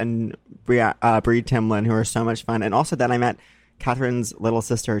Robbins and Bree Timlin, who are so much fun. And also then I met Catherine's little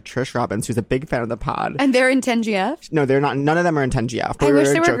sister Trish Robbins, who's a big fan of the pod. And they're in 10GF? No, they're not. None of them are in 10GF. but I we wish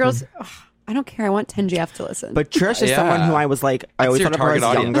there were joking. girls. Ugh, I don't care. I want 10GF to listen. But Trish is Yeah. someone who I was like, I always your thought of her as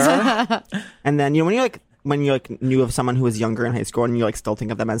target younger. And then, when you're like when you like knew of someone who was younger in high school and you like still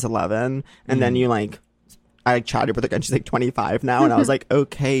think of them as 11, and then you like. I like chatted with her and she's like 25 now, and I was like,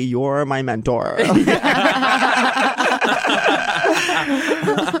 okay, you're my mentor.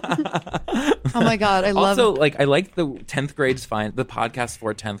 Oh my God, I love Also, like, I like the 10th grade's fine. The podcast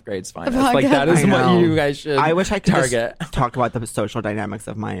for 10th grade's finest. podcast. Like, that is I know. what you guys should. I wish I could target. just talk about the social dynamics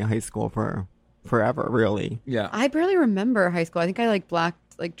of my high school for forever, really. Yeah. I barely remember high school. I think I like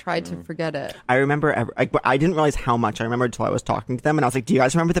tried Mm. to forget it. I remember, but I didn't realize how much I remembered until I was talking to them, and I was like, do you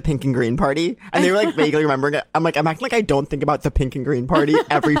guys remember the pink and green party? And they were like vaguely remembering it. I'm like, I'm acting like I don't think about the pink and green party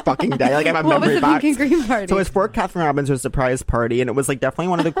every fucking day. Like, I have What was memory the box. pink and green party? So it was for Catherine Robbins' surprise party, and it was like definitely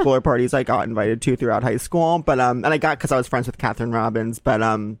one of the cooler parties I got invited to throughout high school. But and I got because I was friends with Catherine Robbins, but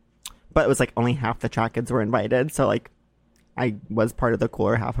it was like only half the track kids were invited, so like I was part of the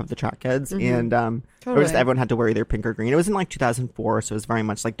cooler half of the track kids, and it was Totally. everyone had to wear either pink or green. It was in like 2004, so it was very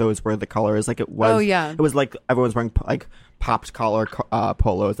much like those were the colors. Like it was, Oh, yeah. it was like everyone was wearing like popped collar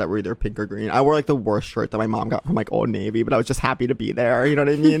polos that were either pink or green. I wore like the worst shirt that my mom got from like Old Navy, but I was just happy to be there. You know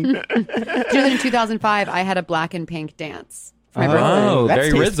what I mean? Do you know that in 2005 I had a black and pink dance for my birthday? Oh, That's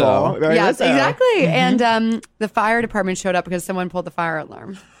very tasteful. Rizzo. Very Yes, Rizzo. exactly. And the fire department showed up because someone pulled the fire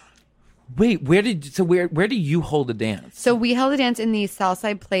alarm. Wait, where do you hold a dance? So we held a dance in the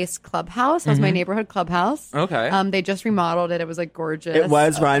Southside Place Clubhouse. That was my neighborhood clubhouse. Okay. They just remodeled it. It was like gorgeous. It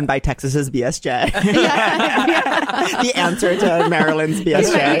was run by Texas's BSJ. The answer to Maryland's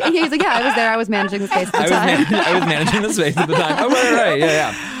BSJ. He's like, yeah, I was there. I was managing the space at the time. I was managing the space at the time. Oh, right.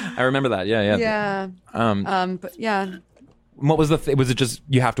 Yeah. I remember that. Yeah. Yeah. But yeah. What was was it just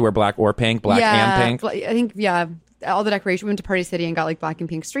you have to wear black or pink, black and pink? I think, yeah. All the decoration. We went to Party City and got like black and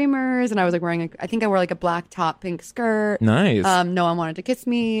pink streamers, and I was like wearing. I think I wore like a black top, pink skirt. Nice. No one wanted to kiss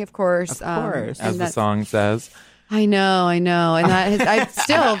me, of course. Of course. As the that's- song says. I know, and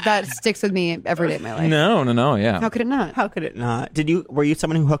that sticks with me every day of my life. No, yeah. How could it not? How could it not? Were you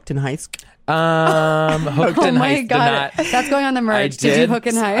someone who hooked in high school? Hooked Oh in my high God, that's going on the merch. Did you hook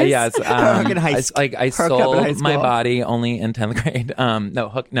in high? Yes. Hook in high school. I Hooked up in high sold my school. body only in 10th grade. No,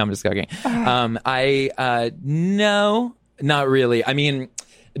 hook. No, I'm just joking. No, not really. I mean,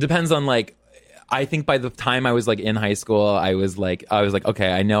 it depends on like. I think by the time I was like in high school, I was like,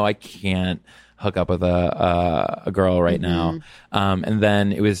 okay, I know I can't hook up with a girl right now. And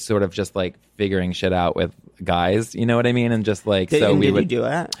then it was sort of just like figuring shit out with guys, you know what I mean? And just like, Did we you would do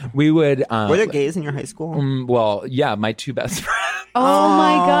it? We would. Were there gays in your high school? Well, yeah, my two best friends. Oh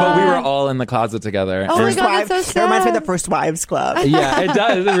my God. But we were all in the closet together. Oh my And- God, that's so That reminds me of sad. the First Wives Club. Yeah, it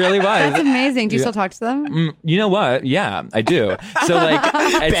does. It really was. That's amazing. Do you still talk to them? You know what? Yeah, I do. So like,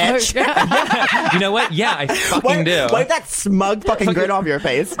 Bitch. you know what? Yeah, I fucking do. Wipe that smug fucking grin off your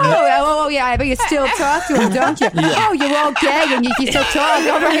face. Oh, yeah. I bet you still talk to him, don't you? Oh, you're all gay and you still talk.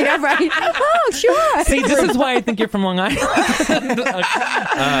 All right. Oh, sure. See, this is why I think you're from Long Island.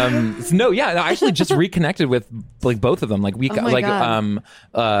 So no, yeah, I actually just reconnected with like both of them. Like we got my like God.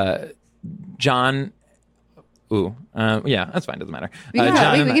 John. Yeah, that's fine. Doesn't matter. We can-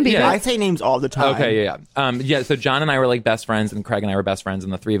 John we and can be I say names all the time. Okay, yeah. So John and I were like best friends, and Craig and I were best friends,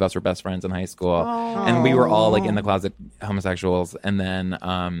 and the three of us were best friends in high school, and we were all like in the closet homosexuals, and then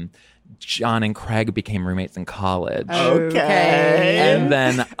John and Craig became roommates in college, Okay. and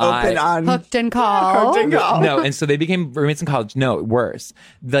then Open on. Hooked and called. Hooked and called. no, and so they became roommates in college. No, worse.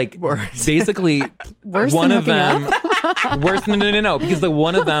 Like basically, Worse one than of them. Worse. No. Because the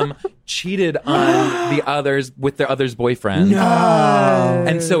one of them cheated on the others with their other's boyfriend. No.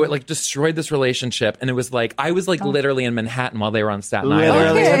 And so it like destroyed this relationship. And it was like I was like literally in Manhattan while they were on Staten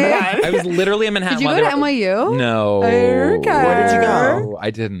Literally. Island. I was literally in Manhattan. Did you while go they to were, NYU? No. Okay. Where did you go?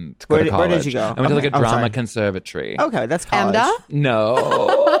 I didn't go Where to did- where college. did you go? I went to like a Okay. Oh, drama sorry. conservatory. Okay, that's college. AMDA?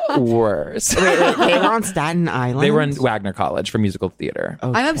 No. Worse. Wait, they were on Staten Island? They were in Wagner College for musical theater.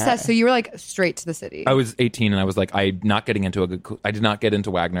 Okay. I'm obsessed. So you were like straight to the city. I was 18 and I was like, I did not get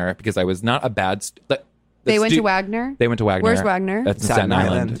into Wagner because I was not a bad. They went to Wagner? They went to Wagner. Where's Wagner? That's in Staten Staten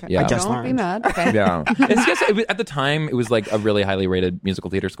Island. Island. Yeah. I just Don't be learned. mad. Okay. Yeah. It's just, at the time, it was like a really highly rated musical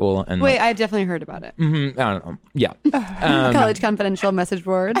theater school. And Wait, I've definitely heard about it. I don't know. Yeah. College confidential message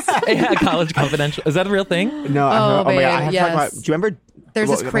boards. Yeah, College Confidential. Is that a real thing? No, I heard, oh my babe, God, I have to talk yes. about. Do you remember? There's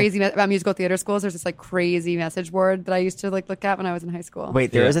this what- crazy about musical theater schools. There's this like crazy message board that I used to like look at when I was in high school.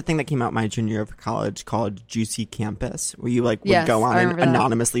 Wait, there Yeah. was a thing that came out my junior year of college called Juicy Campus, where you like would Yes, go on I and remember that.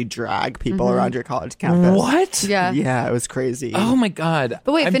 anonymously drag people around your college campus. What? Yeah. Yeah, it was crazy. Oh my God.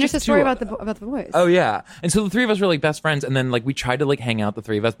 But wait, I'm finish just the story too- about the boys. Oh yeah, and so the three of us were like best friends, and then like we tried to like hang out, the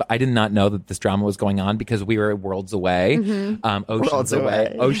three of us, but I did not know that this drama was going on because we were worlds away, oceans Worlds away,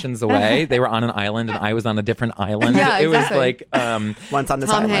 away. oceans away. They were on an island, and I was on a different island. Yeah, it was exactly. like One Once on this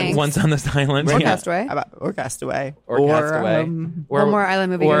Tom island. Hanks. Once on this island. Or yeah. Castaway. Or Castaway. Or Castaway. One more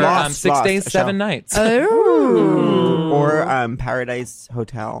island movie. Or Lost, 6 Days, a 7 show. Nights. Or Paradise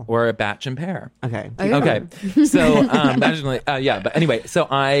Hotel. Or a Batch and Pear. Okay. Okay, so imaginally, yeah. But anyway, so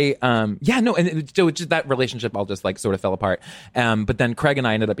no, so it's just that relationship all just like sort of fell apart. But then Craig and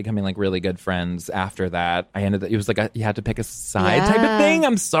I ended up becoming like really good friends after that. It was like you had to pick a side type of Yeah. thing.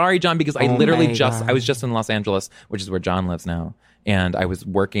 I'm sorry, John, because I literally my just God. I was just in Los Angeles, which is where John lives now, and I was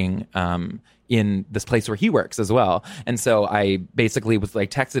working in this place where he works as well. And so I basically was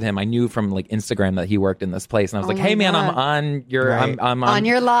like texted him. I knew from like Instagram that he worked in this place, and I was like, my "Hey man, God. I'm on your Right. I'm On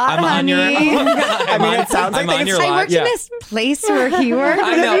your lot, I'm on your honey. I mean, it sounds like I'm on things- your I lot. worked in this place where he worked.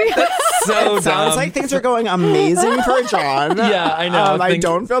 I know. That's so It sounds dumb. like things are going amazing for John. Yeah, I know. I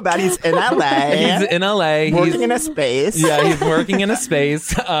don't feel bad. He's in LA. He's in LA. working in a space. Yeah, he's working in a space.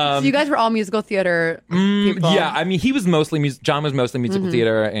 So you guys were all musical theater people. Yeah, I mean, he was mostly John was mostly musical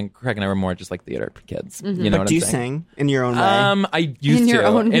theater, and Craig and I were more just like theater kids. You know But what do I'm you saying? sing in your own way? I used In your to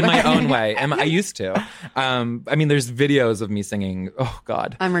own in my way. own way. I used to. I mean, there's videos of me singing. Oh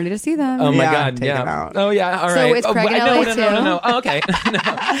God. I'm ready to see them. Oh my Yeah, God! take Yeah. him out. Oh yeah. All So right. is Craig in no, LA no, no, too? no, no. Oh, okay.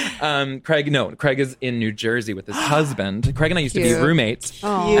 No. Craig. No. Craig is in New Jersey with his husband. Craig and I used to be Cute. roommates.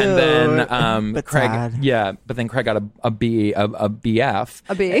 Oh. And then But Craig. sad. Yeah. But then Craig got a BF.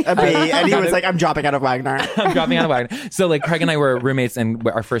 A B. A B, and he was like, I'm dropping out of Wagner. I'm dropping out of Wagner. So like Craig and I were roommates in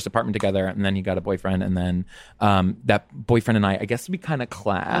our first apartment together, and then he got a boyfriend, and then that boyfriend and I guess we kind of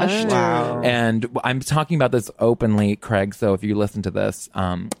clashed. Wow. And I'm talking about this openly, Craig. So if you listen to this,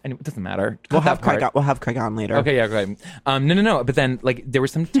 and it doesn't matter. Cut We'll that have Craig part. on, we'll have Craig on later. Okay, yeah, great. No. But then like there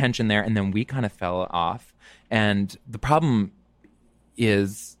was some tension there, and then we kind of fell off. And the problem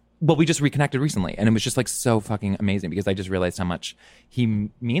is, well, we just reconnected recently, and it was just like so fucking amazing because I just realized how much he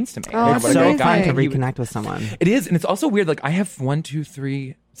means to me. Oh, It's What a so great fun guy. to reconnect with someone. It is, and it's also weird. Like I have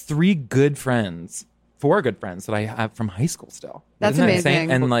three good friends, 4 good friends that I have from high school still. That's Isn't that insane?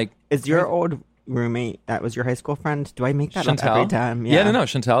 amazing. And like Is your old roommate that was your high school friend? Do I make that up Chantel, every time? no.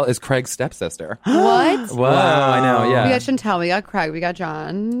 Chantel is Craig's stepsister. What? Whoa, I know. Yeah. We got Chantel, we got Craig, we got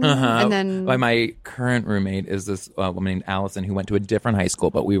John, and then Well, my current roommate is this woman named Allison who went to a different high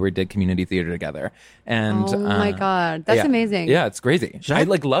school, but we did community theater together. And oh my God, that's yeah. amazing. Yeah, it's crazy. I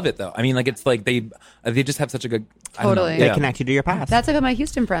like love it though. I mean, like it's like they just have such a good. I don't know. Totally. They Yeah. connect you to your past. That's like my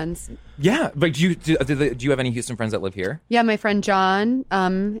Houston friends. Yeah, but do you have any Houston friends that live here? Yeah, my friend John.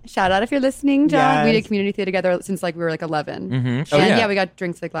 Shout out if you're listening, John. We Yes. did community theater together since like we were like 11. Mm-hmm. Oh, and yeah. we got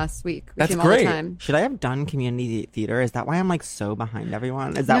drinks like last week. We That's see him all great. the time. Should I have done community theater? Is that why I'm like so behind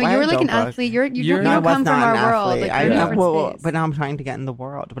everyone? Is that No, why you were I like don't an book? athlete. You You're- don't No, I was come from not our an world. athlete. Like, I you're in a know, different well, space. but now I'm trying to get in the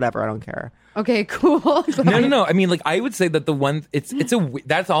world. Whatever, I don't care. Okay, cool. No. I mean, like, I would say that the one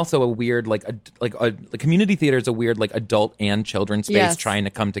that's also a weird like community theater is a weird like adult and children's space Yes. trying to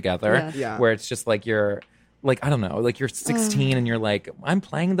come together. Yes. Yeah. Where it's just like you're like I don't know, like you're 16 and you're like I'm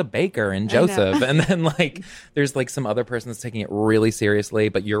playing the baker in I know. Joseph, and then like there's like some other person that's taking it really seriously,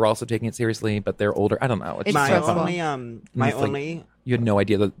 but you're also taking it seriously, but they're older. I don't know. It's It's My stressful. only my It's like- only you had no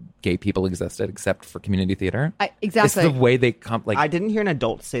idea that gay people existed except for community theater. Exactly. It's the way they come. Like I didn't hear an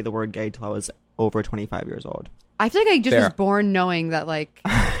adult say the word gay till I was over 25 years old. I feel like I just Fair. was born knowing that like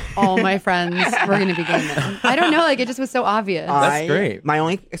all my friends were going to be gay men. I don't know. Like it just was so obvious. That's great. My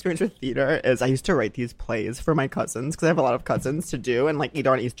only experience with theater is I used to write these plays for my cousins because I have a lot of cousins to do, and like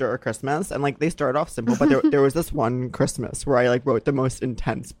either on Easter or Christmas, and like they started off simple, but there was this one Christmas where I like wrote the most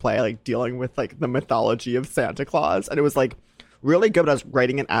intense play, like dealing with like the mythology of Santa Claus, and it was like really good. But I was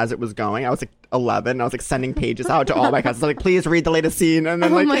writing it as it was going. I was like 11. And I was like sending pages out to all my cousins, like, please read the latest scene. And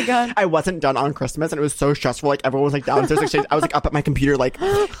then Oh like, my God. I wasn't done on Christmas, and it was so stressful. Like everyone was like downstairs. Like, I was like up at my computer, like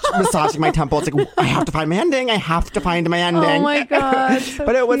massaging my temple. It's like I have to find my ending. I have to find my ending. Oh my God. so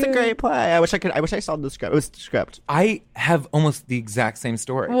But it was a cute. great play. I wish I saw the script. It was the script. I have almost the exact same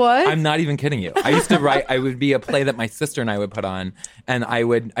story. What? I'm not even kidding you. I used to write. I would be a play that my sister and I would put on, and I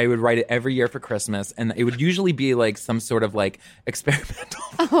would write it every year for Christmas, and it would usually be like some sort of like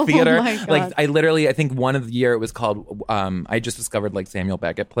experimental theater. my God. Like I think one of the year it was called. I just discovered like Samuel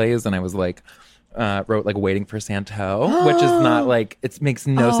Beckett plays, and I was like. Wrote like Waiting for Santo, which is not like it makes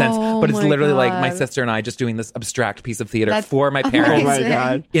no sense, but it's my literally like my God. sister and I just doing this abstract piece of theater That's for my parents Oh my amazing.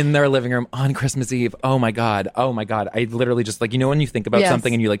 God. in their living room on Christmas Eve. Oh my God. I literally just like, you know, when you think about Yes.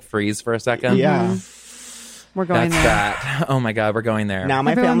 something and you like freeze for a second. Yeah. We're going That's there. that. Oh my God, we're going there. Now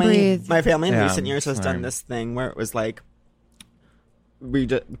my Everyone family, breathe. my family in Yeah, recent years has sorry. done this thing where it was like we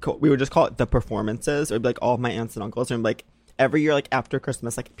would just call it the performances. It would be like all of my aunts and uncles, and like every year, like after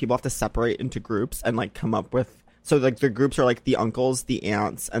Christmas, like people have to separate into groups and like come up with. So like the groups are like the uncles, the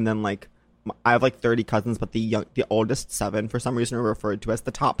aunts, and then like I have like 30 cousins, but the oldest 7 for some reason are referred to as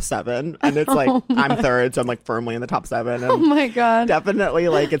the top 7, and it's like I'm third, so I'm like firmly in the top 7. And Oh my God. definitely,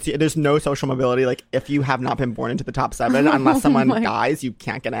 like there's no social mobility. Like if you have not been born into the top 7, unless someone dies, you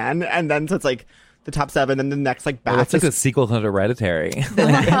can't get in. And then so it's like the top 7, and the next like batch. That's like a sequel to Hereditary.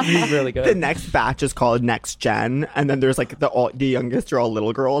 Really good. The next batch is called Next Gen, and then there's like the youngest are all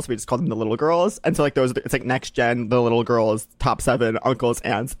little girls. We just call them the little girls, and so like those, it's like Next Gen, the little girls, top 7, uncles,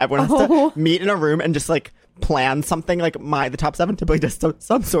 aunts. Everyone has to meet in a room and just like plan something. Like the top 7 typically does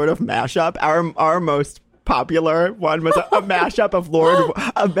some sort of mashup. Our most popular one was a mashup of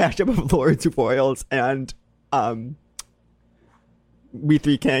Lords, Royals, and We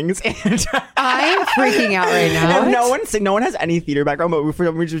Three Kings. And I am freaking out right now. and no one has any theater background, but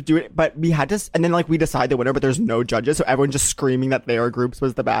we just do it. But we had to, and then like we decide the winner, but there's no judges, so everyone just screaming that their groups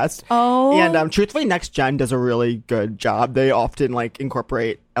was the best. Oh. And truthfully, Next Gen does a really good job. They often like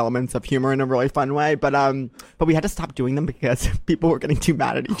incorporate elements of humor in a really fun way, but we had to stop doing them because people were getting too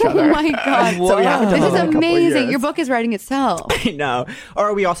mad at each other. Oh my God. So we haven't done This is them in a couple of amazing. years. Your book is writing itself. I know.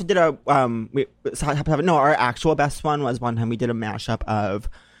 Or we also did our actual best one was one time we did a mashup of,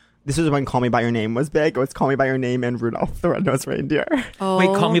 this was when Call Me By Your Name was big. It was Call Me By Your Name and Rudolph the Red-Nosed Reindeer. Oh. Wait,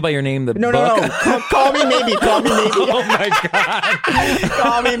 Call Me By Your Name, the No. book? Call Me Maybe. Call Me Maybe. Oh my God.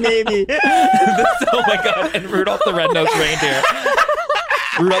 Call Me Maybe. Oh my God. And Rudolph the Red-Nosed Reindeer.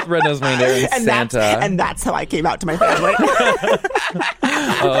 Rudolph the Red-Nosed Reindeer and Santa. And that's how I came out to my family.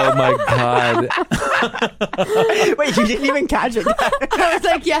 Oh my God. Wait, you didn't even catch it. I was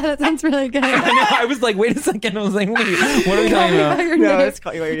like, yeah, that sounds really good. I know. I was like, wait a second. I was like, wait, what are we talking about? No, it's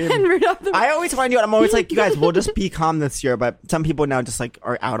Call You By Your And Name. Rudolph the I always find I'm always like, you guys, we'll just be calm this year, but some people now just like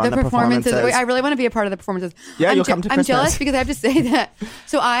are out on the performances. Wait, I really want to be a part of the performances. Yeah, you'll come to I'm Christmas. jealous because I have to say that.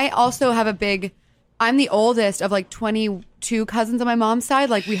 So I also have I'm the oldest of like 22 cousins on my mom's side.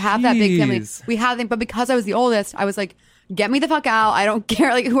 Like we have that big family. Jeez. We have them, but because I was the oldest, I was like, get me the fuck out. I don't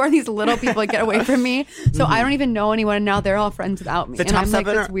care. Like, who are these little people? Like, get away from me. So I don't even know anyone, and now they're all friends without me. The And top I'm like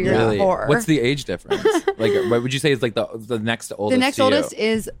 7 this are- weird Really? whore. What's the age difference? Like, what would you say is like the next oldest? The next to you? oldest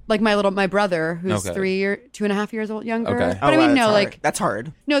is like my brother, who's Okay. 2.5 years old younger. Okay. But I mean, no, like that's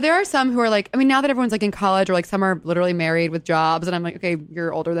hard. no, there are some who are like, I mean, now that everyone's like in college or like some are literally married with jobs, and I'm like, okay,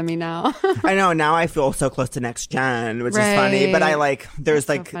 you're older than me now. I know. Now I feel so close to Next Gen, which is Right. funny. But I like, there's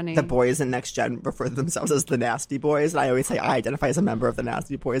That's so like funny. the boys in Next Gen refer to themselves as the Nasty Boys, and I always say I identify as a member of the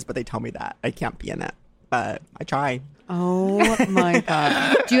Nasty Boys, but they tell me that I can't be in it. But I try. Oh my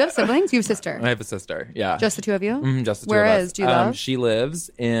God. Do you have siblings? You have a sister? I have a sister. Yeah. Just the two of you? Mhm, just the two Where of us. is? Do you love? She lives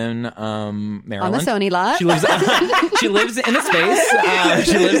in Maryland. On the Sony lot? She lives. She lives in a space.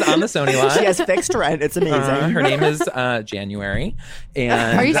 She lives on the Sony lot. She has fixed rent. It's amazing. Her name is January.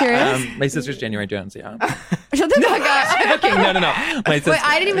 And Are you serious? my sister's January Jones. Yeah. Shut the fuck up. Okay. No. My sister. Wait,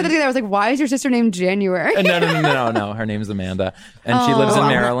 I didn't even think that. I was like, why is your sister named January? No. Her name is Amanda, and she lives in Oh,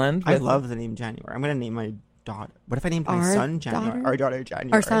 Maryland. I love the name January. I'm gonna name my daughter. What if I named my Our son January? daughter? Our daughter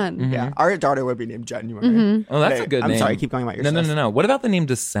January. Our son. Yeah, our daughter would be named January. Oh, that's a good I'm name. sorry, keep going about your sis. No. What about the name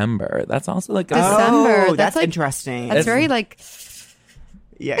December? That's also like a December. Oh, that's like- interesting. That's very like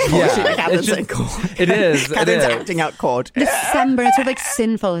yeah. Yeah, Catherine's it's just- like cold. It is. Catherine's acting out cold. December. It's sort of like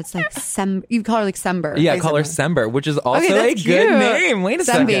sinful. It's like you call her like Sember. Yeah, call her Sember, which is also Okay, a that's good cute. name. Wait a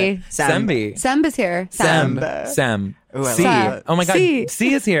Sembi. second. Sembi. Semb is here. Sem. Semb. Sem. Ooh, I C. love it. Oh my God. C.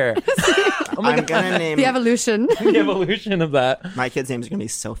 C is here. Oh my I'm God. gonna name The evolution. The evolution of that. my kids' names are gonna be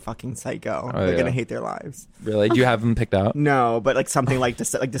so fucking psycho. Oh, They're yeah. gonna hate their lives. Really? Do you have them picked out? No, but like something like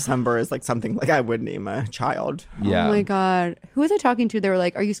December is like something like I would name a child. Yeah. Oh my God. Who was I talking to? They were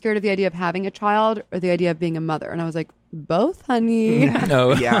like, are you scared of the idea of having a child or the idea of being a mother? And I was like, both, honey.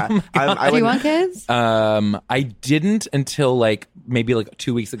 No. Yeah, I Do you would. want kids? I didn't until like maybe like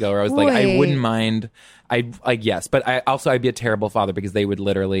 2 weeks ago, where I was like, I Wait. wouldn't mind. Yes, but I'd be a terrible father because they would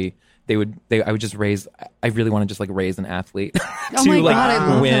literally. I would just raise. I really want to just like raise an athlete Oh to my like God, I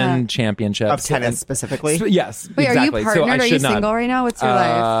love win that. championships Of tennis And- specifically? Yes. Wait, exactly. are you So I partnered? Are you should not. single right now? What's your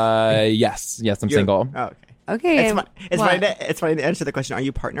life? Yes, I'm single. Oh, okay. Okay. It's funny to answer the question. Are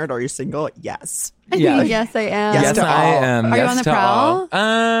you partnered or are you single? Yes. Yeah. Yes, I am. Yes Yes, to I all. am. Are you yes on the to prowl?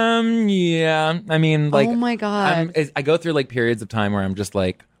 all. Yeah. I mean, like, Oh my God. I go through like periods of time where I'm just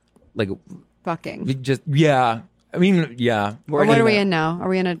like, Fucking. just yeah. I mean, yeah. Or what are we in now? Are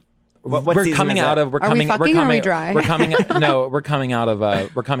we in a? What we're season coming is out it? of. We're Are we coming. fucking or are we dry? We're coming. No, we're coming out of a.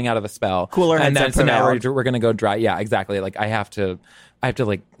 We're coming out of a spell. Cooler and heads then have so now prevailed. we're gonna go dry. Yeah, exactly. Like I have to. I have to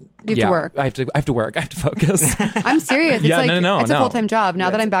like. You have to work. I have to work. I have to focus. I'm serious. It's Yeah, like no, it's a no. full-time job. Now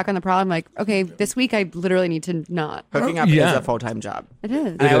that I'm back on the prowl, I'm like, okay, this week I literally need to not. Hooking up Yeah. is a full-time job. It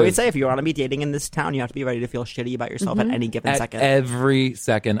is. I always is. say if you want to be dating in this town, you have to be ready to feel shitty about yourself at any given At second. every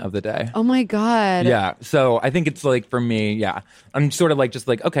second of the day. Oh my god. Yeah. So I think it's like for me, yeah. I'm sort of like just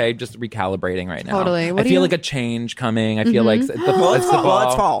like okay, just recalibrating right now. Totally. What I do feel you- like a change coming. I feel like it's the Well, it's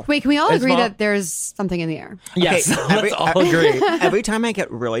fall. Wait, can we all It's agree fall. that there's something in the air? Yes. Okay, Let's all agree. Every time I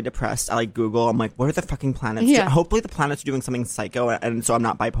get really depressed, I like Google. I'm like, what are the fucking planets? Yeah. Hopefully, the planets are doing something psycho, and so I'm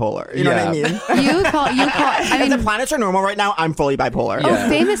not bipolar. You know what I Yeah. mean? You call. I If the mean, planets are normal right now, I'm fully bipolar. Yeah.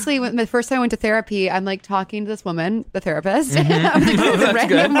 famously, when the first time I went to therapy, I'm like talking to this woman, the therapist. Mm-hmm. I'm like, this That's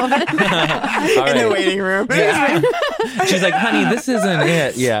random good. woman. All In the right. waiting room. She's like, honey, this isn't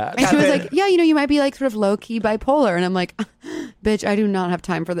it. Yeah. And she was like, yeah, you might be like sort of low key bipolar. And I'm like, bitch, I do not have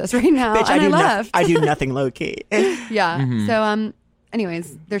time for this right now. Bitch, and I do left. I do nothing low key. Yeah. Mm-hmm. So,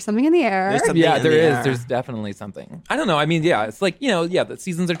 anyways, there's something in the air. There's something Yeah, in there the is. air. There's definitely something. I don't know. I mean, yeah, it's like, the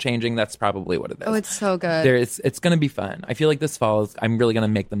seasons are changing. That's probably what it is. Oh, it's so good. It's going to be fun. I feel like this fall I'm really going to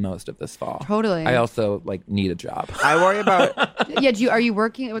make the most of this fall. Totally. I also like need a job. I worry about. Yeah. Are you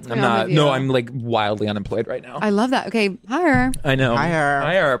working? What's I'm going on not. with you? No, I'm like wildly unemployed right now. I love that. Okay, hire. I know.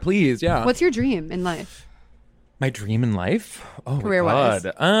 Hire. Please. Yeah. What's your dream in life? my dream in life? Oh my Career-wise.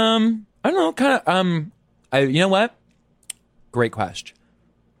 God. I don't know. Kind of. You know what? Great question.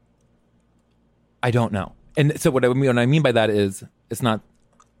 I don't know. And so what I mean by that is it's not.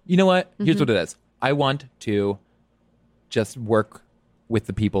 You know what? Here's what it is. I want to just work with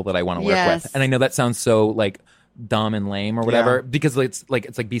the people that I want to work Yes. with, and I know that sounds so like dumb and lame or whatever Yeah. because it's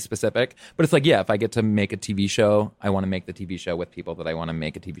like be specific, but it's like if I get to make a TV show, I want to make the TV show with people that I want to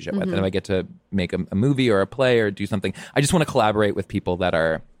make a TV show with, and if I get to make a movie or a play or do something, I just want to collaborate with people that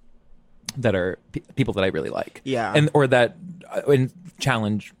are people that I really like, Yeah. and or that and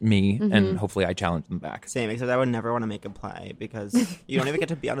challenge me, and hopefully I challenge them back. Same, except I would never want to make a play because you don't even get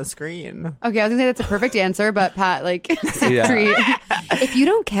to be on a screen. Okay, I was gonna say that's a perfect answer, but Pat, like, Yeah. treat. If you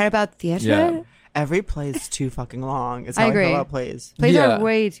don't care about theater, Yeah. Every play is too fucking long. It's I how I agree. feel about plays. plays Yeah. are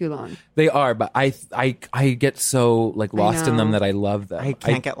way too long. They are, but I get so like lost in them know. that I love them. I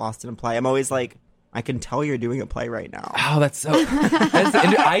can't get lost in a play. I'm always like, I can tell you're doing a play right now. Oh, that's so.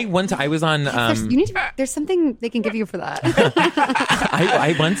 I was on. You need to. There's something they can give you for that.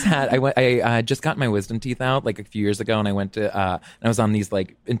 I once had. I just got my wisdom teeth out like a few years ago, and I went to. And I was on these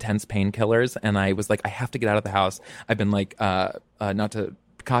like intense painkillers, and I was like, I have to get out of the house. I've been like, not to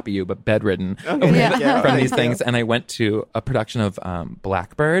copy you, but bedridden Yeah. from these things. And I went to a production of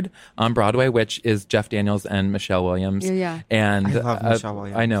Blackbird on Broadway, which is Jeff Daniels and Michelle Williams. Yeah. And I love Michelle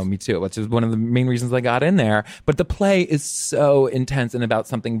Williams. I know, me too. Which is one of the main reasons I got in there. But the play is so intense and about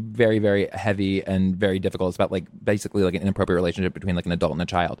something very, very heavy and very difficult. It's about like basically like an inappropriate relationship between like an adult and a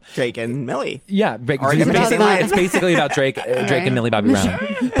child. Drake and Millie. Yeah, Or it's, it's basically, about it's basically about Drake Right. and Millie Bobby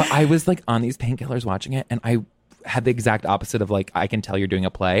Brown. But I was like on these painkillers watching it, and I had the exact opposite of like, I can tell you're doing a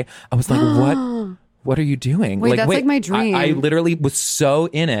play. I was like, what are you doing? Wait, that's like my dream. I literally was so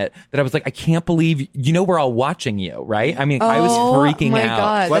in it that I was like, I can't believe we're all watching you, right? I mean, I was freaking my out.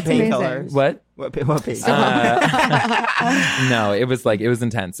 God, What that's amazing. painkillers? What? What painkillers? No, it was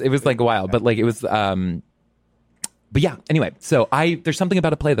intense. It was like wild, but like it was but yeah, anyway, so there's something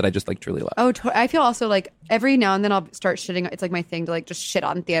about a play that I just like truly love. Oh, I feel also like every now and then I'll start shitting. It's like my thing to like just shit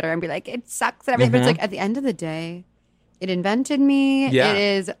on theater and be like, it sucks and everything. But it's like at the end of the day, it invented me. Yeah. It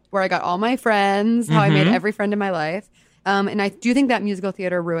is where I got all my friends, how I made every friend in my life. And I do think that musical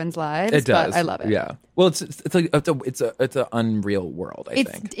theater ruins lives. It does. But I love it. Yeah. Well, it's an unreal world, I It's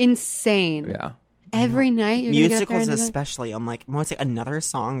think. insane. Yeah. Every night you're gonna get up there Musicals, and do that. especially. I'm like, it's like another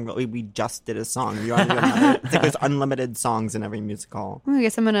song. We just did a song. You want to do another? It's like there's unlimited songs in every musical. Oh, I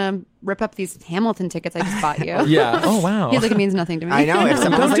guess I'm gonna rip up these Hamilton tickets I just bought you. Yeah. Oh wow. He's like, it means nothing to me. I know. If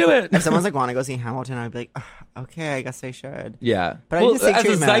someone's Don't do like, it. If someone's like, want to go see Hamilton, I'd be like, okay, I guess I should. Yeah. But I well, just take as a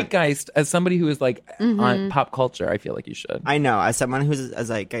treatment. zeitgeist, as somebody who is like on pop culture, I feel like you should. I know. As someone who's a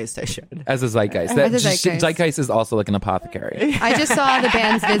zeitgeist, I should. As a zeitgeist. As a zeitgeist. Zeitgeist is also like an apothecary. I just saw the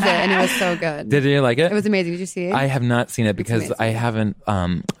band's visit and it was so good. Did you like it? It was amazing. Did you see it? I have not seen it because amazing.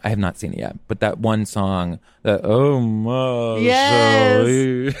 I have not seen it yet. But that one song, that oh my Yes.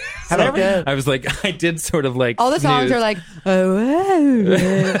 Zoe. So good. I was like, I did sort of like All the songs snooze. are like,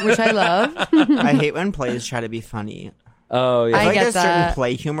 oh, which I love. I hate when plays try to be funny. Oh yeah. I feel like get there's certain that.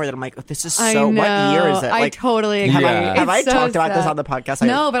 play humor that I'm like, this is I so. know. What year is it? I Like, totally agree. have I It's so talked about this sad. on the podcast?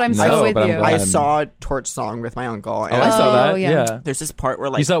 No, but I'm No, so with but I'm you. glad. I saw Torch Song with my uncle. And Oh, I saw Oh, that. yeah. Yeah. There's this part where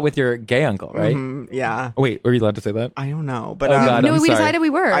like You saw it with your gay uncle, right? yeah. Oh, wait, were you allowed to say that? I don't know, but Oh, God, No, I'm we sorry. decided we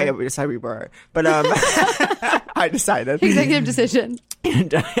were. we decided we were, but I decided. Executive decision.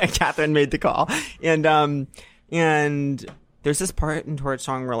 And Catherine made the call, and there's this part in Torch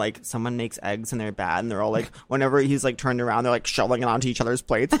Song where like someone makes eggs and they're bad, and they're all like, whenever he's like turned around, they're like shoveling it onto each other's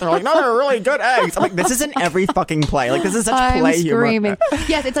plates. They're like, no, they're really good eggs. I'm like, this is in every fucking play. Like, this is such I'm play humor. screaming.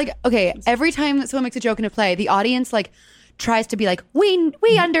 Yes, it's like, okay, every time someone makes a joke in a play, the audience like tries to be like, we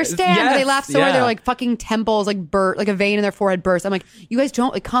understand. Yes, They laugh so hard yeah. their like fucking temples like like a vein in their forehead bursts. I'm like, you guys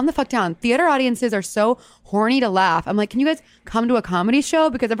don't like calm the fuck down. Theater audiences are so horny to laugh. I'm like, can you guys come to a comedy show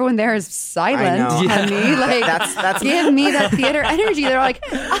because everyone there is silent? I know. Honey. Like, That's give me that theater energy. They're like,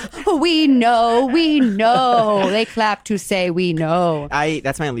 oh, we know. They clap to say we know.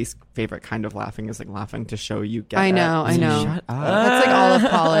 That's my least favorite kind of laughing, is like laughing to show you get I it. know. Shut up. That's like all of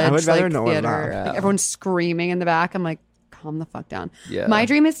college. I would rather like, no one theater. laugh. Like, everyone's screaming in the back. I'm like, calm the fuck down. Yeah. My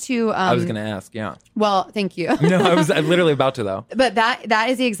dream is to. I was gonna ask. Yeah. Well, thank you. No, I'm literally about to though. But that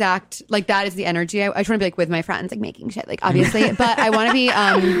is the exact, like, that is the energy. I just want to be like with my friends, like making shit, like obviously. But I want to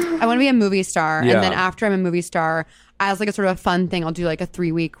be a movie star, Yeah. and then after I'm a movie star, as like a sort of a fun thing, I'll do like a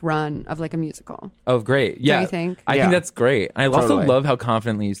 3-week run of like a musical. Oh, great. Yeah. you think? I Yeah. think that's great. I also Totally. love how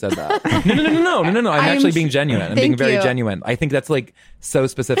confidently you said that. No. I'm actually being genuine. I'm being Thank very you. genuine. I think that's like so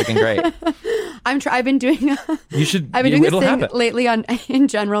specific and great. I've been doing. You should. I've been doing this it'll thing happen. lately in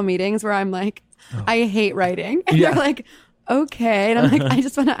general meetings where I'm like, I hate writing, and Yeah. they're like, okay, and I'm like, I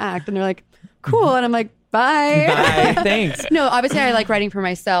just want to act, and they're like, cool, and I'm like, bye. Bye. Thanks. No, obviously I like writing for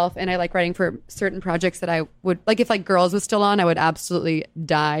myself, and I like writing for certain projects that I would like. If like Girls was still on, I would absolutely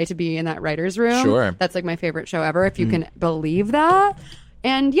die to be in that writer's room. Sure. That's like my favorite show ever, if you can believe that.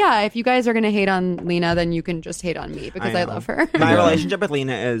 And yeah, if you guys are gonna hate on Lena, then you can just hate on me because I know. love her. My Yeah. relationship with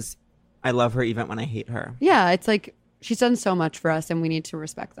Lena is, I love her even when I hate her. Yeah, it's like she's done so much for us, and we need to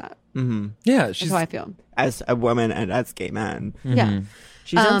respect that. Yeah. That's She's. how I feel. As a woman and as gay men, Yeah,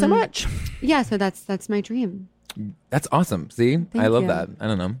 she's done so much. yeah. So that's my dream. That's awesome. See, I love you. that. I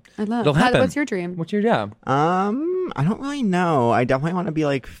don't know. I love. It'll happen. What's your dream? What's your job? I don't really know. I definitely want to be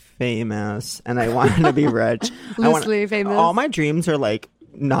like famous, and I want to be rich. Loosely famous. All my dreams are like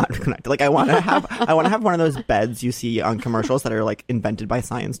not connected. Like I want to have one of those beds you see on commercials that are like invented by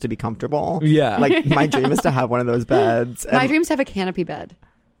science to be comfortable. Yeah. Like my dream is to have one of those beds. My And- dreams have a canopy bed.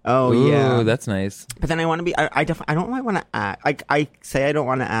 Oh Ooh, yeah, that's nice. But then I want to be. I don't really want to act. I say I don't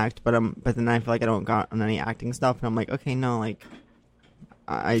want to act, but then I feel like I don't got on any acting stuff, and I'm like, okay, no, like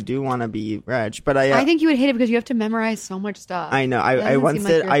I do want to be rich, but I think you would hate it because you have to memorize so much stuff. I know. That I doesn't once seem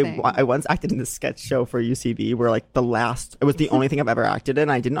like did. your thing. I once acted in this sketch show for UCB where like it was the only thing I've ever acted in.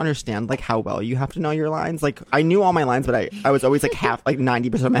 I didn't understand like how well you have to know your lines. Like I knew all my lines, but I was always like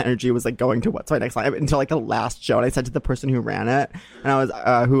 90% of my energy was like going to what's my next line until like the last show. And I said to the person who ran it and I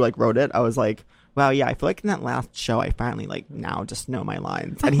was who like wrote it, I was like, wow, yeah, I feel like in that last show, I finally like now just know my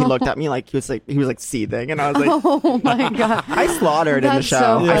lines. And he looked at me like he was like seething, and I was like, Oh my god, I slaughtered in the that's show.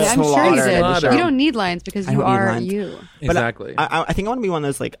 so funny. I I'm sure you slaughtered did. in the show. You don't need lines because I you don't need are lines. you. But Exactly. I think I want to be one of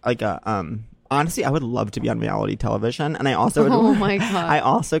those like a honestly, I would love to be on reality television, and I also would, Oh my God. I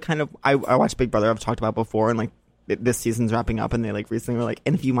also kind of I watched Big Brother. I've talked about before, and like this season's wrapping up, and they like recently were like,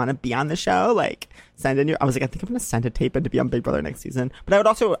 and if you want to be on the show, like send in your. I was like, I think I'm gonna send a tape in to be on Big Brother next season. But I would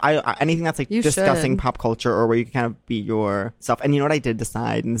also anything that's like You discussing should. pop culture or where you can kind of be yourself. And you know what I did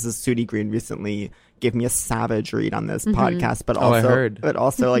decide, and this is Sudie Green recently gave me a savage read on this podcast, but Oh, I also heard. but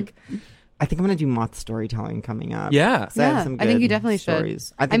also like. I think I'm gonna do moth storytelling coming up. Yeah. 'Cause I have Yeah, some I think you good definitely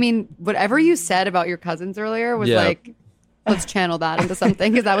stories. should. I mean, whatever you said about your cousins earlier was Yeah. like, let's channel that into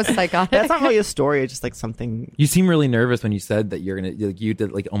something because that was psychotic. That's not really a story. It's just like something. You seem really nervous when you said that you're gonna like you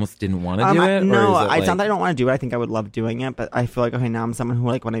did like almost didn't want to do it. No, or is it, it's not like- that I don't want to do it. I think I would love doing it, but I feel like okay, now I'm someone who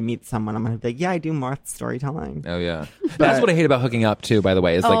like when I meet someone, I'm gonna be like, yeah, I do moth storytelling. Oh yeah, that's what I hate about hooking up too. By the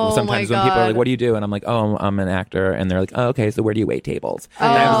way, is like Oh, sometimes my when people are like, God. "What do you do?" and I'm like, "Oh, I'm an actor," and they're like, "Oh, okay, so where do you wait tables?" And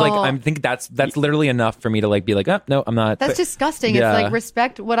I was like, Oh. I think that's literally enough for me to like be like, "Oh, no, I'm not." That's But- disgusting. Yeah. It's like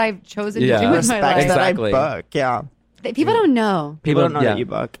respect what I've chosen Yeah. to do with my Respect life. that Exactly. I book. Yeah, People don't know. people don't know yeah. that you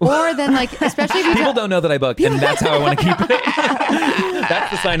book. Or then like, especially if you People don't know that I book, and that's how I want to keep it.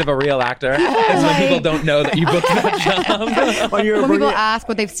 That's the sign of a real actor. Is when people don't know that you booked that job. When you're when people working- ask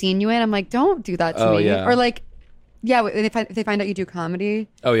what they've seen you in, I'm like, don't do that to Oh, me. yeah. Or like, yeah, if they find out you do comedy.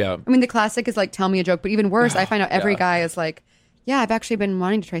 Oh yeah. I mean, the classic is like, tell me a joke. But even worse, I find out every Yeah. guy is like, Yeah, I've actually been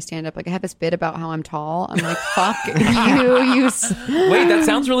wanting to try stand up. Like, I have this bit about how I'm tall. I'm like, fuck you. Wait, that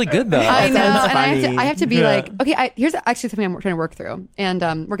sounds really good though. I know, sounds and funny. I have to be like, okay, here's actually something I'm trying to work through, and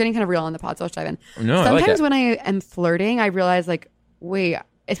we're getting kind of real on the pod, so let's dive in. No, I like Sometimes it. when I am flirting, I realize like, wait,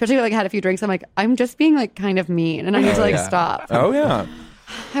 especially like I had a few drinks, I'm like, I'm just being like kind of mean, and I need to like stop. Oh yeah.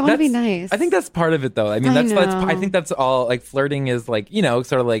 I want to be nice. I think that's part of it, though. I mean, I that's know. I think that's all. Like flirting is like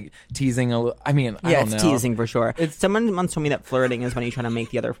sort of like teasing. I mean, I Yeah, don't it's know. teasing for sure. It's- Someone once told me that flirting is when you try to make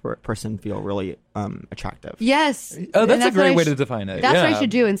the other person feel really attractive. Yes. Oh, And that's a what great I way sh- to define it. That's yeah. what I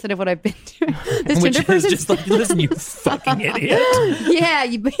should do instead of what I've been doing. This Which Tinder is person, just like, listen, you fucking idiot. yeah,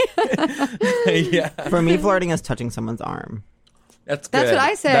 you, Yeah, For me, flirting is touching someone's arm. that's good. That's what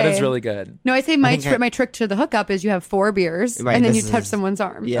I say. That is really good. no, I say my think my trick to the hookup is you have 4 beers Right, and then this you touch is- someone's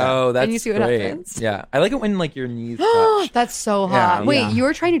arm. Yeah. Oh, that's and you see what great. happens. Yeah, I like it when like your knees touch. That's so Yeah, hot. Wait, yeah. you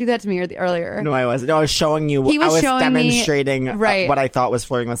were trying to do that to me earlier. No, I wasn't. No, I was showing you. He was I was showing me- demonstrating right. what I thought was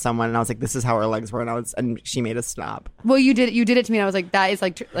flirting with someone, and I was like, "This is how her legs were," and she made us stop. Well, you did it to me, and I was like, that is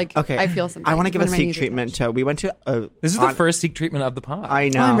like Okay, I feel something. I want to give a when my seek knees are treatment touched. to. We went to. This is the first seek treatment of the pod. I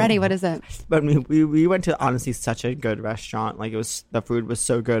know. Oh, I'm ready. What is it? But we went to honestly such a good restaurant. Like the food was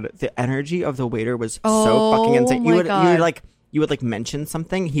so good. The energy of the waiter was so Oh, fucking insane. my God. You would like mention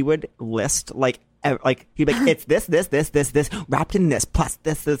something. He would list like he'd be like, it's this wrapped in this plus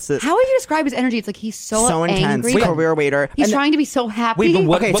this. How would you describe his energy? It's like he's so intense. angry. but Career waiter. He's And- trying to be so happy. Wait, but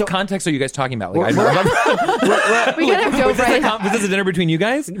what, Okay, what so- context are you guys talking about? Like, we gotta have was, Joe this right. was this a dinner between you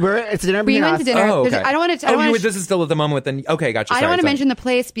guys? It's dinner. We between went us. to dinner. Oh, okay. I don't want to. I don't want to. This is still at the moment. Then okay, gotcha. I don't Sorry, want to sorry. mention the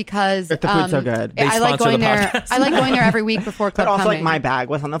place because The food's so good. They I like sponsor going the there. podcast. I like going there every week before club But also, like, coming. my bag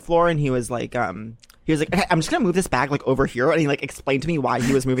was on the floor, and he was like, hey, I'm just gonna move this bag like over here, and he like explained to me why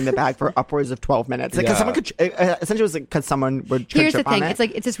he was moving the bag for upwards of 12 minutes. Like, because Yeah. someone could, essentially, it was like because someone would. Here's the trip on thing: it. it's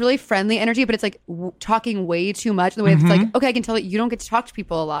like it's this really friendly energy, but it's like talking way too much. The way it's like, okay, I can tell that you don't get to talk to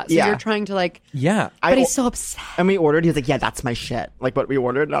people a lot, so Yeah. you're trying to like. Yeah. But he's so upset. And we ordered. He was like, "Yeah, that's my shit." Like what we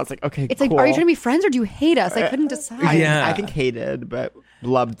ordered, and I was like, "Okay, It's like, cool. are you trying to be friends or do you hate us? I couldn't decide. Yeah. I think hated, but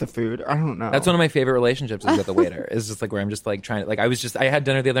loved the food. I don't know. That's one of my favorite relationships is with the waiter. It's just like where I'm just like trying to like I had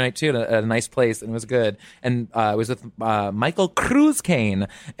dinner the other night too at a nice place and it was good. And it was with Michael Cruz Kane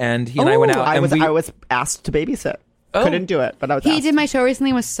and he and I went out I and was asked to babysit. Oh. Couldn't do it, but I was. He asked. did my show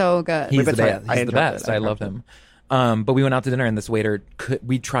recently and was so good. he's the But sorry, best. I He's the enjoyed best. it. I loved him. But we went out to dinner and this waiter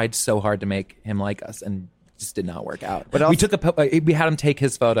we tried so hard to make him like us and just did not work out. What else? We took we had him take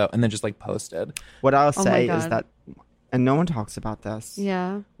his photo and then just like posted. What I'll Oh my say God. is that, and no one talks about this.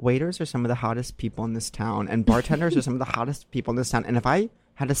 Yeah. Waiters are some of the hottest people in this town, and bartenders are some of the hottest people in this town. And if I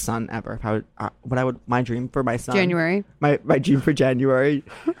had a son ever, if I would, my dream for my son, January. my dream for January,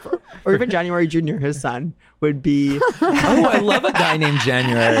 or even January Jr., his son would be Oh, I love a guy named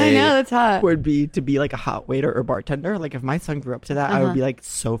January. I know, that's hot. would be to be like a hot waiter or bartender. Like if my son grew up to that, I would be like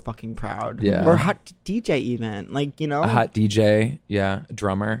so fucking proud. Yeah. Or hot DJ even. Like A hot DJ, yeah, a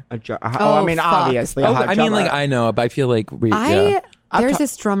drummer. I mean, fuck. obviously. A hot I mean, drummer. like I know, but I feel like yeah. There's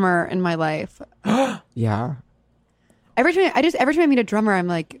this drummer in my life. yeah. Every time I meet a drummer, I'm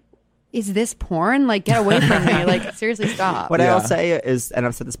like, is this porn? Like, get away from me. Like, seriously, stop. What Yeah. I'll say is, and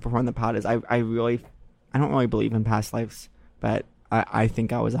I've said this before on the pod, is I don't really believe in past lives, but I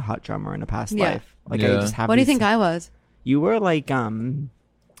think I was a hot drummer in a past Yeah. life. Like Yeah. I just have. What do you these- think I was? You were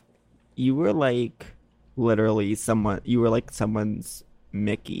like literally someone. You were like someone's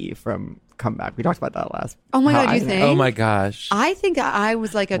Mickey from Comeback. We talked about that last. Oh my how God, you I- think? Oh my gosh. I think I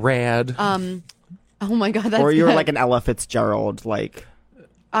was like a Rad. Oh my God, that's Or you were good. like an Ella Fitzgerald, like.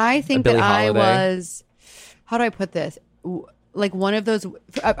 I think Billie that I Holiday. was. How do I put this? Like one of those.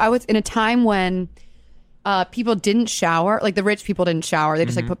 I was in a time when people didn't shower. Like the rich people didn't shower. They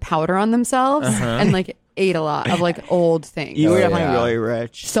just like put powder on themselves and like ate a lot of like old things. You were Oh, definitely yeah. really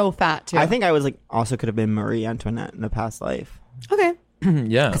rich. So fat too. I think I was like also could have been Marie Antoinette in a past life Okay.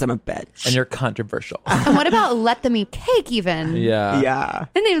 Yeah. because I'm a bitch. And you're controversial. And what about let them eat cake? Even Yeah. yeah,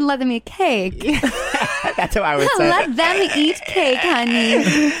 Then they let them eat cake. that's what I would say. Let them eat cake,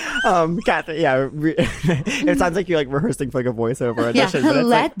 honey. Catherine, yeah, it sounds like you're like rehearsing for like a voiceover Yeah, audition. but it's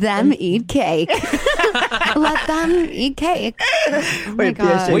let like, them eat cake. Let them eat cake. Oh my Wait,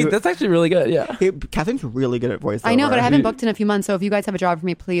 God. PSG. Wait, that's actually really good. Yeah. hey, Catherine's really good at voiceover. I know, but I haven't booked in a few months. So if you guys have a job for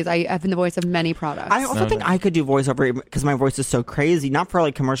me, please. I have been the voice of many products. I also think I could do voiceover because my voice is so crazy. Not for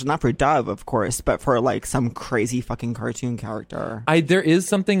like commercial, not for Dove, of course, but for like some crazy fucking cartoon character. There is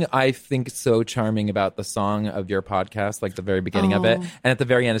something I think so charming about the song of your podcast, like the very beginning of it. Oh. And at the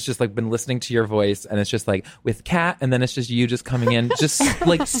very end, it's just like been listening to your voice and it's just like with Kat. And then it's just you just coming in just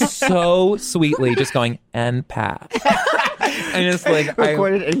like so sweetly, just going, and Pat. And it's like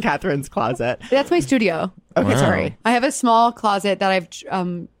Recorded in Catherine's closet. That's my studio. Okay, Wow. sorry. I have a small closet that I've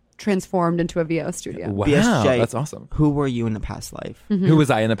transformed into a VO studio. wow, BSJ, that's awesome. Who were you in a past life? Who was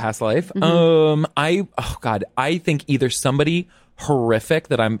I in a past life? I think either somebody horrific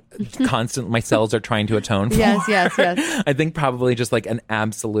that I'm my cells are trying to atone for. Yes. I think probably just like an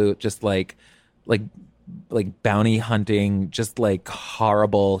absolute, just like bounty hunting, just like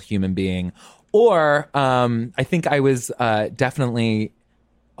horrible human being. Or I think I was definitely,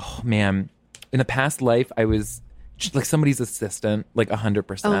 oh man, in a past life I was just like somebody's assistant, like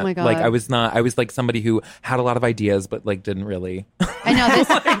 100%. Oh my God. Like I was like somebody who had a lot of ideas but like didn't really.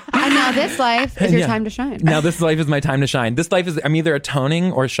 I know this life is your time to shine. Now this life is my time to shine. This life is, I'm either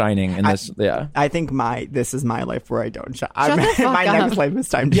atoning or shining in this. I think this is my life where I don't shine. the fuck My up. next life is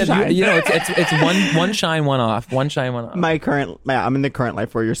time to shine. You know, it's one shine, one off. One shine, one off. I'm in the current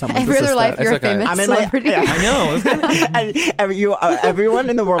life where you're someone's Every other assistant. life, you're a It's okay. famous I'm in my- celebrity. yeah. I know. and everyone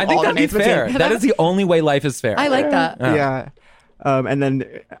in the world I think that'd be alternates between- fair. That is the only way life is fair. I like that. Yeah. And then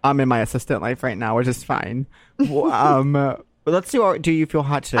I'm in my assistant life right now, which is fine. Let's do you feel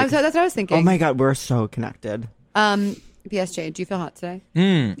hot today? That's what I was thinking. Oh my God, we're so connected. BSJ, do you feel hot today?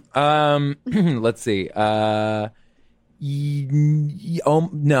 Let's see.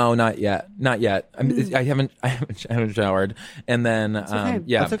 No, not yet. I haven't showered. And then, okay.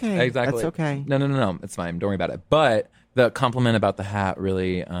 yeah, That's okay. exactly. That's okay. No, it's fine. Don't worry about it. But the compliment about the hat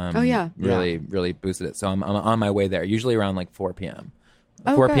really, really boosted it. So I'm on my way there. Usually around like 4 p.m.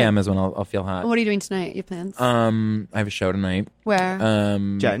 Oh, 4 good. p.m. is when I'll feel hot. What are you doing tonight? Your plans? I have a show tonight. Where?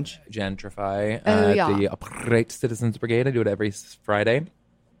 Gentrify Oh, at yeah. the Upright Citizens Brigade. I do it every Friday.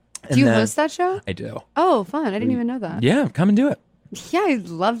 Do you host that show? I do. Oh, fun. I didn't even know that. Yeah, come and do it. Yeah, I'd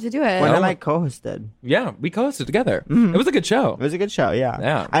love to do it. When Oh. am I co-hosted? Yeah, we co-hosted together. It was a good show. It was a good show, yeah.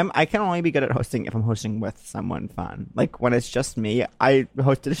 Yeah. I can only be good at hosting if I'm hosting with someone fun. Like when it's just me, I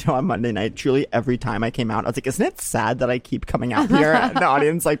hosted a show on Monday night. Truly, every time I came out, I was like, "Isn't it sad that I keep coming out here?" And the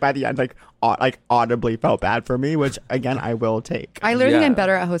audience, like by the end, like audibly felt bad for me, which again I will take. I literally think Yeah. I'm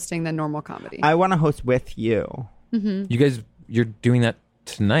better at hosting than normal comedy. I want to host with you. You guys, you're doing that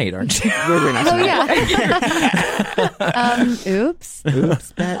tonight, aren't you? We're doing that Oh tonight. yeah. Oops.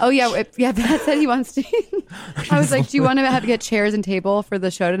 Oops, bet. Oh yeah. Yeah. Pat said he wants to. I was like, "Do you want to have to get chairs and table for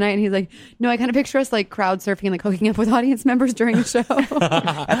the show tonight?" And he's like, "No, I kind of picture us like crowd surfing, like hooking up with audience members during the show." That's what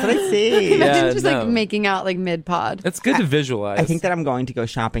I see. Imagine just no. like making out like mid pod. It's good to visualize. I think that I'm going to go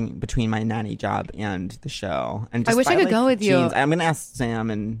shopping between my nanny job and the show. And just I wish I buy, could go with you. jeans. I'm going to ask Sam,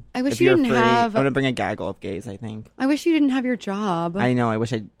 and I wish if you you're didn't free, have- I'm going to bring a gaggle of gays. I think. I wish you didn't have your job. I know. I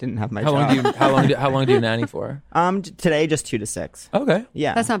wish I didn't have my How long job. do you how long do you nanny for? Today just 2 to 6. Okay.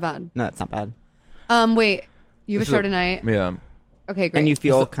 Yeah, That's not bad. No, that's not bad. Wait, you have a show tonight? Yeah. Okay, great. And you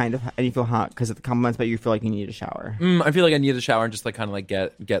feel hot because of the compliments, but you feel like you need a shower. I feel like I need a shower and just like kind of like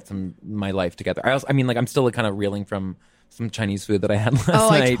get my life together. I mean, like I'm still like kind of reeling from some Chinese food that I had last Oh,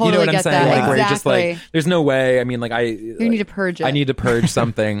 I night. You totally know what I'm get saying? that. Like where you're just Exactly. like, there's no way. I mean, like You need to purge it. I need to purge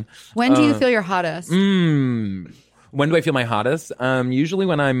something. When do you feel your hottest? When do I feel my hottest? Usually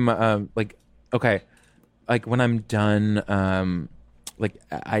when I'm like when I'm done like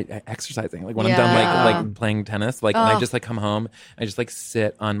I exercising, like when I'm done Yeah. like playing tennis, like and I just like come home, I just like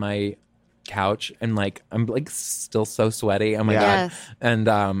sit on my couch and like I'm like still so sweaty. Oh my Yeah. god. And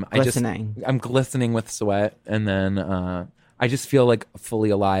Glistening. I'm glistening with sweat, and then I just feel like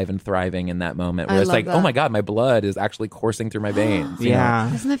fully alive and thriving in that moment where I it's love like, that. oh my god, my blood is actually coursing through my veins. you know? Yeah.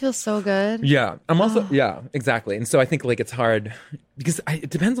 Doesn't that feel so good? Yeah, I'm also yeah, exactly. And so I think like it's hard because it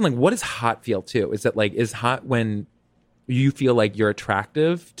depends on like what does hot feel too. Is it like is hot when you feel like you're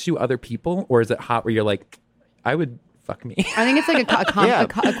attractive to other people, or is it hot where you're like, I would fuck me? I think it's like a quiet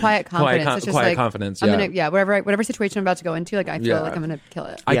confidence. It's just quiet like confidence, I'm yeah. gonna whatever situation I'm about to go into, like I feel Yeah. like I'm gonna kill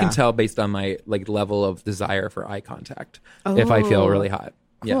it. I Yeah. can tell based on my like level of desire for eye contact if I feel Oh. really hot.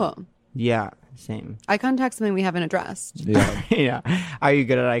 Cool. Yeah. Same. Eye contact's something we haven't addressed. Yeah. Yeah. Are you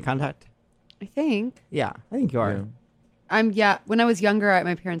good at eye contact? I think Yeah, I think you are. Yeah. When I was younger,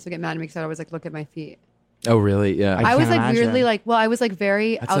 my parents would get mad at me because I always like look at my feet. Oh really? Yeah. I I was can't like weirdly imagine. like, well, I was like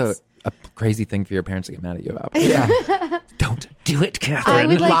very That's a crazy thing for your parents to get mad at you about. Yeah. Don't do it, I Catherine.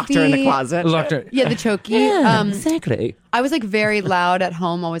 would like Locked her in the be- closet. Locked her. Yeah, the chokey. Exactly. I was like very loud at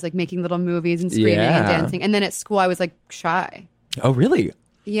home, always like making little movies and screaming and Yeah. dancing. And then at school, I was like shy. Oh really?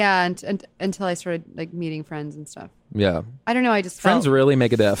 Yeah, and until I started like meeting friends and stuff. Yeah. I don't know. I just Friends felt, really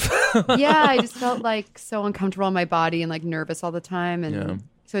make a diff. yeah, I just felt like so uncomfortable in my body and like nervous all the time. And Yeah.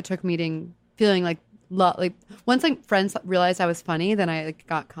 so it took feeling like once like friends realized I was funny, then I like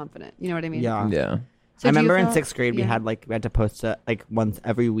got confident. You know what I mean? Yeah. Yeah. So I do you remember in feel- 6th grade we yeah. had to post it like once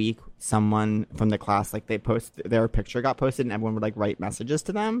every week. Someone from the class they post their picture got posted and everyone would wait messages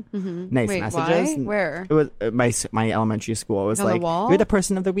to them. Nice Wait, messages. why? And Where? It was my elementary school. It was On the like wall? you're the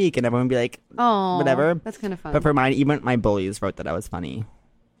person of the week, and everyone would be like, Oh, whatever. That's kind of fun. But for mine, even my bullies wrote that I was funny,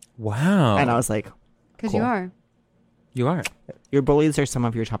 Wow. and I was like, Because cool. you are. You are. Your bullies are some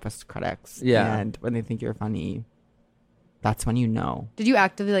of your toughest critics. Yeah. And when they think you're funny, that's when you know. Did you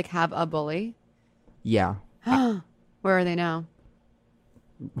actively have a bully? Yeah. Where are they now?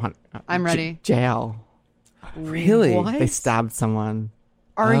 I'm J- ready. Jail. Really? What? They stabbed someone.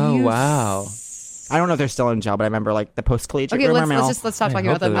 Are Oh, you? wow. I don't know if they're still in jail, but I remember the post-collegiate Okay, rumor let's mill. let's stop talking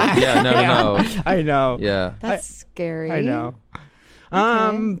I about hope that. that- Yeah, no. I know. Yeah. That's scary. I know.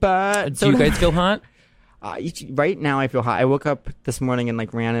 But Do you guys feel hot? right now I feel hot. I woke up this morning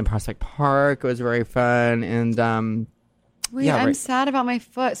and ran in Prospect Park. It was very fun, and Wait, Yeah, I'm right. sad about my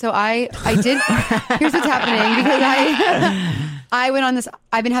foot. So I did. Here's what's happening because I went on this.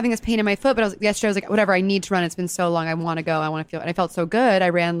 I've been having this pain in my foot, but yesterday I was like, whatever. I need to run. It's been so long. I want to go. I want to feel. And I felt so good. I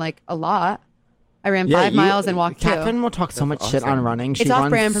ran a lot. I ran 5 miles and walked 2. Catherine will talk so much shit on awesome. running. It's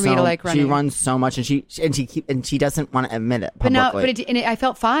off-brand for me to like She running. runs so much, and she doesn't want to admit it But publicly. now, I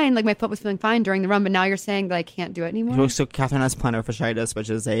felt fine. Like my foot was feeling fine during the run. But now you're saying that I can't do it anymore. So Catherine has plantar fasciitis, which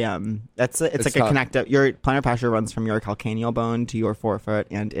is it's like a tough. connective. Your plantar fascia runs from your calcaneal bone to your forefoot,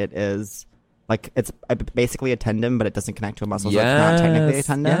 and it is it's basically a tendon, but it doesn't connect to a muscle, so it's not technically a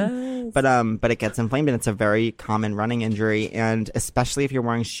tendon. Yes. But it gets inflamed, and it's a very common running injury, and especially if you're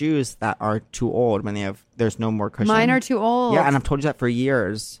wearing shoes that are too old when there's no more cushion. Mine are too old. Yeah, and I've told you that for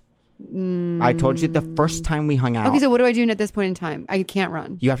years. I told you the first time we hung out. Okay, so what do I do at this point in time? I can't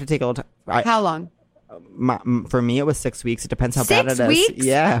run. You have to take a little time. How long? For me, it was 6 weeks. It depends how bad 6 it is. weeks?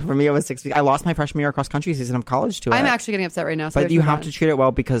 Yeah, for me, it was 6 weeks. I lost my freshman year cross country season of college to it. I'm actually getting upset right now. So But I you feel have bad. to treat it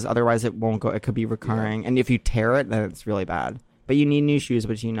well because otherwise it won't go. It could be recurring. And if you tear it, then it's really bad. But you need new shoes,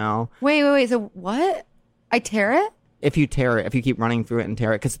 which you know. Wait. So what? I tear it? If you tear it, if you keep running through it and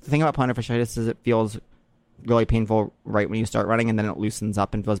tear it. Because the thing about plantar fasciitis is it feels really painful right when you start running, and then it loosens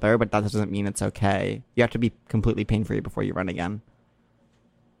up and feels better. But that doesn't mean it's okay. You have to be completely pain-free before you run again.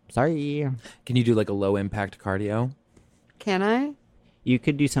 Sorry. Can you do a low impact cardio? Can I? You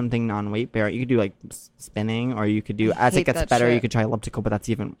could do something non-weight bearing. You could do spinning, or you could do, as it hate gets that better, you shit. could try elliptical, but that's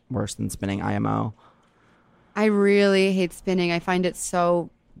even worse than spinning IMO. I really hate spinning. I find it so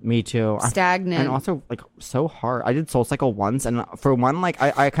Me too. stagnant. And also, so hard. I did Soul Cycle once, and for one, I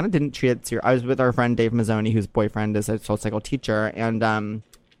kind of didn't treat it serious. I was with our friend Dave Mazzoni, whose boyfriend is a Soul Cycle teacher, and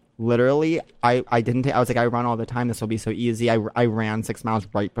literally, I didn't. I was like, I run all the time. This will be so easy. I ran 6 miles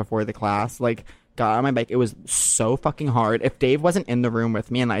right before the class. Got on my bike. It was so fucking hard. If Dave wasn't in the room with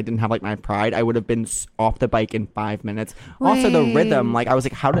me and I didn't have my pride, I would have been off the bike in 5 minutes. Also, the rhythm. I was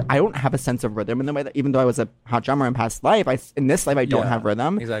like, I don't have a sense of rhythm in the way that, even though I was a hot drummer in past life, in this life I don't Yeah, have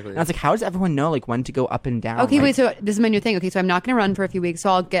rhythm. exactly. And I was like, how does everyone know when to go up and down? Okay, wait. So this is my new thing. Okay, so I'm not going to run for a few weeks.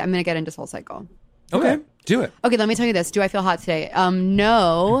 So I'm going to get into Soul Cycle. Okay. Do it. Okay, let me tell you this. Do I feel hot today?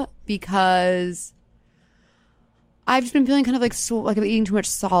 No, because I've just been feeling kind of like I've been eating too much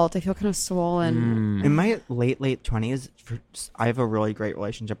salt. I feel kind of swollen. In my late 20s, I have a really great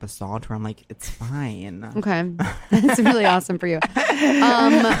relationship with salt where I'm like, it's fine. Okay, that's really awesome for you.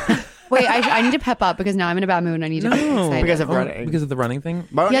 Wait, I need to pep up because now I'm in a bad mood and I need to be excited. Because of Oh, running. because of the running thing?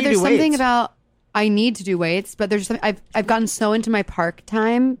 Why don't Yeah, you there's do something weights? about I need to do weights, but there's something I've gotten so into my park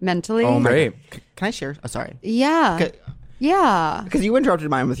time mentally. Oh my Great. God. Can I share? Oh, sorry. Yeah, Okay. yeah. Because you interrupted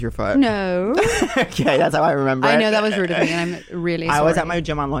mine with your foot. No, Okay, that's how I remember I it. know that was rude of me, and I'm really sorry. I was at my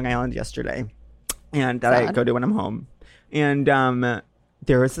gym on Long Island yesterday, and that I Sad. go to when I'm home. And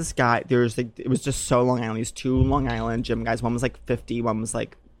there was this guy. It was just so Long Island. These 2 Long Island gym guys. One was 50, one was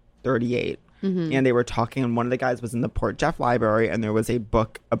 38. Mm-hmm. And they were talking, and one of the guys was in the Port Jeff Library, and there was a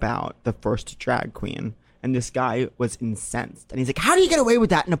book about the first drag queen. And this guy was incensed. And he's like, how do you get away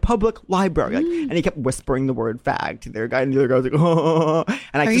with that in a public library? And he kept whispering the word fag to their guy. And the other guy was like, oh. And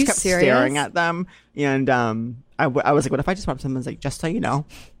I Are just you kept serious? staring at them. And I was like, what if I just went up to him and was like, just so you know,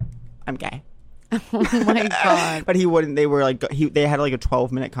 I'm gay. Oh my god. But he wouldn't. They were they had a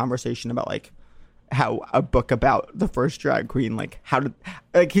 12-minute conversation about how a book about the first drag queen,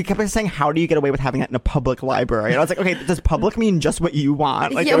 he kept saying, how do you get away with having that in a public library? And I was like, okay, does public mean just what you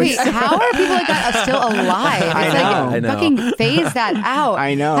want? Yeah, wait, how are people like that still alive? It's I know. fucking phase that out.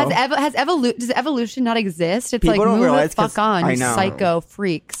 I know. Does evolution not exist? It's People don't move realize the fuck 'cause- on, I you know. psycho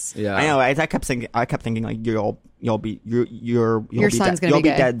freaks. Yeah. I know. I kept thinking you'll be son's gonna you'll be be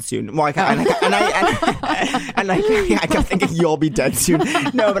gay. dead soon. Well, I kept thinking you'll be dead soon.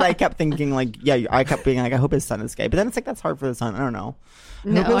 No, but I kept thinking I kept being I hope his son is gay. But then it's that's hard for the son. I don't know.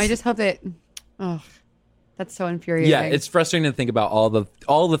 No, hope I his- just hope that. Oh, That's so infuriating. Yeah, it's frustrating to think about all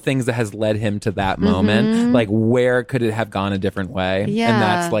the things that has led him to that moment. Like, where could it have gone a different way? Yeah. And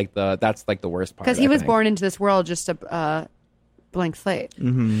that's like the worst part. Because he I was think. born into this world just a blank slate.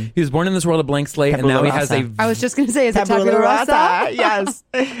 He was born in this world of blank slate, and now he has a. I was just going to say, is it tabula rasa? Yes.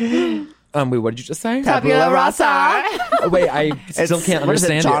 Wait, what did you just say? Tabula rasa. Wait, I still can't what is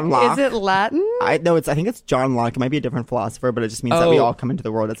it, understand John Locke? Is it Latin? I think it's John Locke. It might be a different philosopher, but it just means that we all come into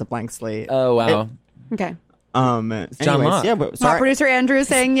the world as a blank slate. Oh wow. Okay. Anyways, Locke. yeah, but Hot sorry. producer Andrew is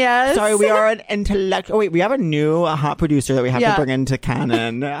saying yes. Sorry, we are an intellect. Oh wait, we have a new hot producer that we have to bring into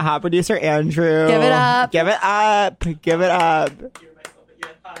canon. Hot producer Andrew. Give it up. Give it up. Give it up.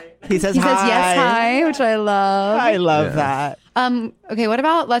 He says He hi. says yes, hi, which I love. I love that. Okay, what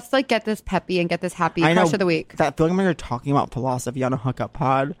about let's like get this peppy and get this happy I know crush of the week. that feeling when you're talking about philososy on a hookup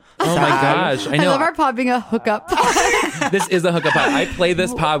pod. Oh my gosh, I I know. love our pod being a hookup. This is a hookup pod. I play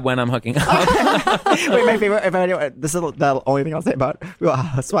this pod when I'm hooking up. Wait, my favorite. This is the only thing I'll say about Real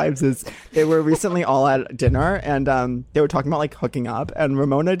Housewives is they were recently all at dinner and they were talking about like hooking up, and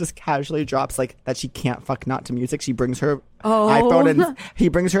Ramona just casually drops like that she can't fuck not to music. She brings her iPhone and he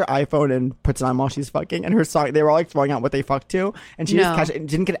brings her iPhone and puts it on while she's fucking, and her song. They were all like throwing out what they fucked to, and she just casually,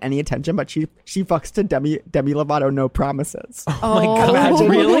 didn't get any attention, but she fucks to Demi Lovato, No Promises. Oh my god, Imagine,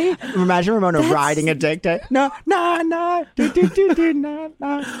 really? Imagine Ramona riding a dick to no, do, no.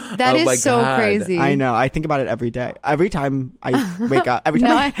 That Oh is my so God. crazy. I know. I think about it every day. Every time I wake up. Every time,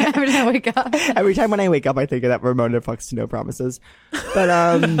 No, every time I wake up. every time when I wake up, I think of that Ramona fucks to No Promises. But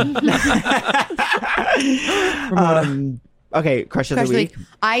okay, crush of the week.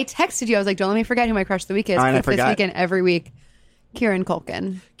 I texted you. I was like, don't let me forget who my crush of the week is. Oh, and I It's this forgot. weekend every week. Kieran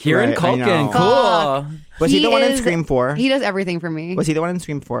Culkin. Kieran Right, I know. Culkin, cool. Was he the one in is- Scream 4? He does everything for me. Was he the one in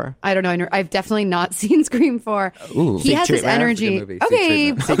Scream 4? I don't know. I've definitely not seen Scream 4. Ooh. He Seek has this treatment. energy. It's a good movie. Seek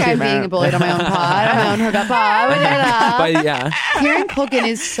Okay, treatment. okay, I'm being bullied on my own pod, on my own hookup pod. But yeah, Kieran Culkin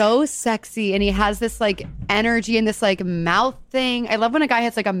is so sexy, and he has this like energy and this like mouth thing. I love when a guy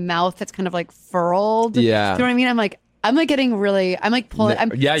has like a mouth that's kind of like furled. Yeah. Do you know what I mean? I'm like getting really. I'm like pulling.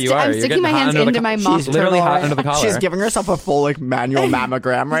 Yeah, you are. I'm You're sticking getting my hot hands under the into my co- mouth. she's literally hot under the collar. She's giving herself a full like manual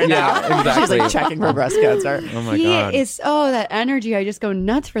mammogram right now. Yeah, exactly. She's like checking for breast cancer. Oh my He god. is that energy. I just go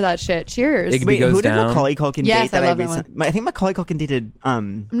nuts for that shit. Cheers. Iggy Wait, goes who did down. Macaulay Culkin Yes, date that I I love that recently? I think Macaulay Culkin dated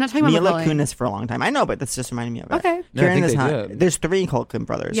I'm not talking about Mila Macaulay. Kunis for a long time. I know, but that's just reminding me of it. Okay. No, I Kieran think is they hot. did. There's 3 Culkin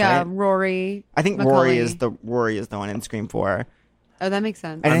brothers, Yeah, right? Rory. I think Macaulay. Rory is the one in Scream 4. Oh, that makes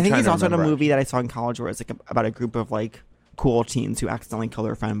sense. And I I'm think trying he's to also in a remember. movie that I saw in college where it's like about a group of like cool teens who accidentally kill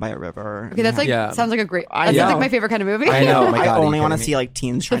their friend by a river. Okay, that's like Yeah. sounds like a great. I That sounds know. like my favorite kind of movie. I know. Oh my I God, are you only want to kidding see me? like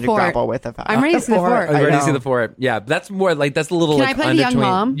teens trying to Fort. grapple with the fact. I'm ready to see the Fort. I'm I ready to know. see the Fort. Yeah, that's more like that's a little Can like I play the young unbetween-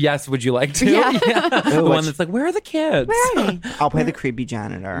 mom? Yes, would you like to? Yeah. The one that's like, where are the kids? Where are they? I'll play the creepy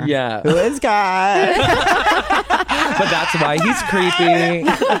janitor. Yeah. Who is God? But that's why he's creepy.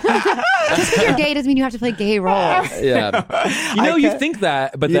 Just because you're gay doesn't mean you have to play gay roles. Yeah. You know, you think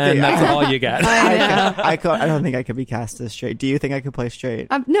that, but You then think- that's all you get. I don't think I could be cast as straight. Do you think I could play straight?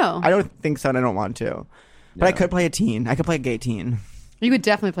 No, I don't think so, and I don't want to. But I could play a teen. I could play a gay teen. you could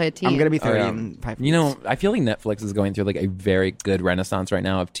definitely play a teen. I'm gonna be Oh, 30 yeah. in 5 You know, I feel like Netflix is going through like a very good renaissance right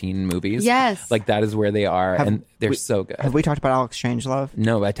now of teen movies. Yes. Like that is where they are, and they're so good. Have we talked about Alex Strangelove?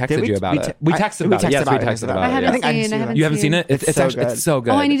 No, I Did texted you about it. We texted about it. Yes, we texted about I it. haven't yeah. think I've seen. seen I it. haven't You haven't seen seen it? It's so actually good. it's so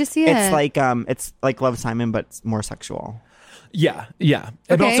good. Oh, I need to see it. It's like Love, Simon, but it's more sexual. Yeah, yeah.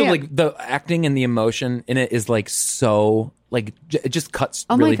 And Okay. also like the acting and the emotion in it is like so like it just cuts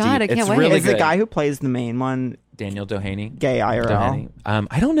Oh my really God, deep. I can't it's wait. really Is the good. guy who plays the main one Daniel Doheny. gay IRL? Doheny.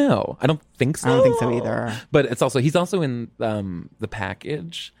 I don't know. I don't think so. I don't think so either. But he's also in The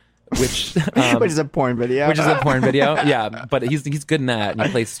Package, which Which is a porn video. which is a porn video. Yeah, but he's good in that, and he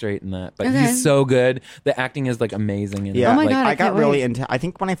plays straight in that. But Okay. he's so good. The acting is like amazing. And Yeah, Oh my like, God, I I got can't really wait. into. I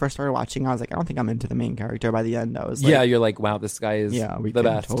think when I first started watching, I was like, I don't think I'm into the main character. By the end, I was like, yeah, you're like, wow, this guy is Yeah, we the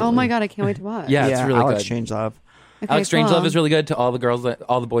can best. totally- Oh my God, I can't wait to watch. Yeah, it's really Alex good. Strangelove. Okay, Alex cool. Strangelove is really good. To all the girls,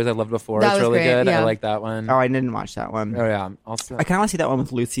 all the boys I loved before. That It's was really great, good. yeah. I like that one. Oh, I didn't watch that one. Oh yeah. Also, I kind of want to see that one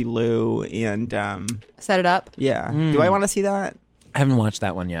with Lucy Liu and Set it up. yeah. Mm. Do I want to see that? I haven't watched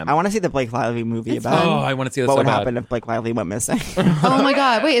that one yet. I want to see the Blake Lively movie It's about fun. Oh, I want to see this what so would bad. happen if Blake Lively went missing. Oh my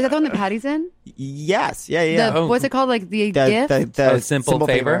God, wait, is that the one that Patty's in? Yes, yeah. The, what's it called? Like the gift? The Oh, Simple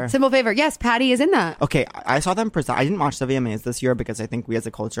Favor? Simple Favor. Yes, Patty is in that. Okay, I saw them present. I didn't watch the VMAs this year because I think we as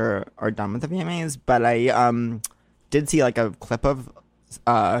a culture are done with the VMAs. But I did see like a clip of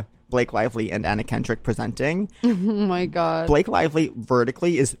Blake Lively and Anna Kendrick presenting. Oh my God. Blake Lively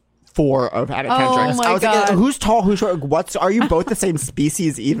vertically is 4 of Anna Oh Kendrick's. my I was God. like, who's tall? Who's short? Are you both the same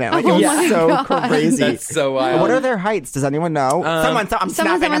species even? Like, it Oh was my so God. crazy. That's so wild. What are their heights? Does anyone know? I'm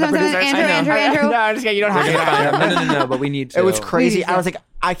snapping at the producers. Andrew. No, I'm just kidding. You don't have We're to. gonna find out. No, but we need to. It was crazy. Please, I was like,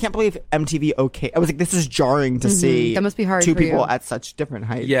 I can't believe MTV I was like, this is jarring to see. That must be hard two for people you. at such different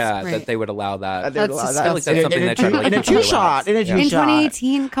heights. Yeah, Right. that they would allow that. They would That's allow disgusting. that. I feel like that's something that should, like, in a keep them two-shot. In a relaxed. Yeah. In two-shot.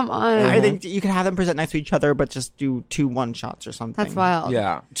 2018, come on. I think you could have them present next to each other, but just do 2 1-shots or something. That's wild.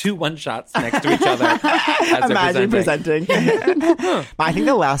 Yeah, 2 1-shots next to each other. As Imagine they're presenting. But I think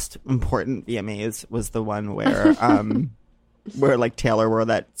the last important VMAs was the one where like Taylor wore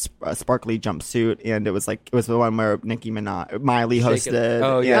that sparkly jumpsuit, and it was the one where Miley hosted.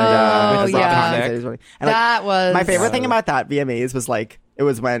 Oh, yeah. Oh, with yeah. Robin and That was my favorite thing about that VMAs was like it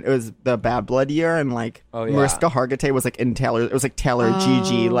was the Bad Blood year, and like Oh, yeah. Mariska Hargitay was like in Taylor. It was like Taylor,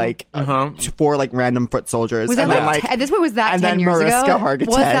 Gigi, like 4 like random foot soldiers. Was that and then, like, at this point, was that and 10 then years Mariska ago? Hargitay.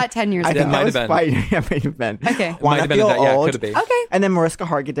 Was that 10 years I ago? think Might that was have been. quite. Yeah, might have been. Okay. Might Wanna have been feel that- yeah, old? could be. Okay. And then Mariska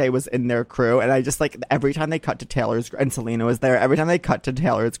Hargitay was in their crew, and I just like every time they cut to Taylor's and Selena was there. Every time they cut to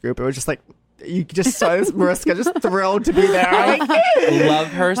Taylor's group, it was just like you just saw this Mariska just thrilled to be there. Like, Love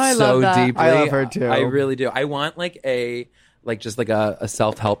her I so love that. deeply. I love her, too. I really do. I want like a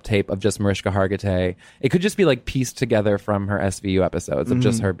self-help tape of just Mariska Hargitay. It could just be like pieced together from her SVU episodes of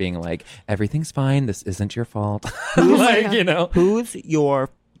just her being like, everything's fine. This isn't your fault. Like, you know. who's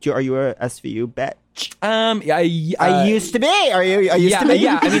are you a SVU bitch? I used to be. Are you? I used to be.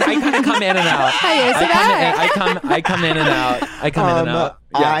 Yeah, I mean, I kind of come in and out. I come in and out. I come in and out.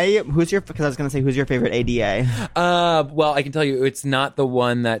 Yeah. Because I was going to say, who's your favorite ADA? Well, I can tell you, it's not the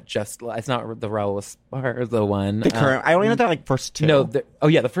one that it's not the Raul Esparza the one. The current. I only know the like first 2. No,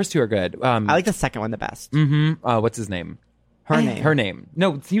 the first 2 are good. I like the second one the best. What's his name? Her name.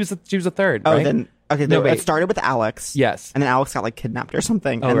 No, she was a third. Oh, right? then okay. No, wait. It started with Alex. Yes. and then Alex got like kidnapped or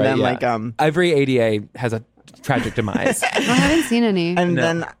something, Oh, and right, then yeah. like every ADA has a tragic demise. I haven't seen any. and No.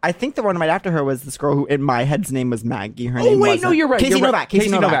 then I think the one right after her was this girl who in my head's name was Maggie. Her name wasn't. no, you're right. Casey You're right. Novak. Casey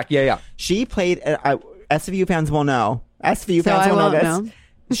Novak. Yeah. She played. SVU fans will know. SVU So fans I will know won't this. know.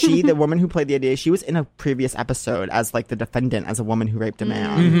 The woman who played the ADA, she was in a previous episode as like the defendant, as a woman who raped a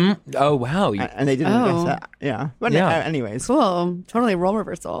man, Oh wow. and they didn't Oh. guess that. Yeah, but Yeah. anyways. Cool. Totally role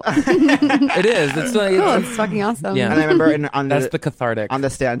reversal. It is. It's like Cool. It's fucking awesome. Yeah. And I remember that's the cathartic. on the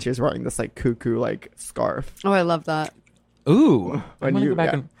stand, she was wearing this like cuckoo like scarf. Oh, I love that. Ooh. I When want to you- go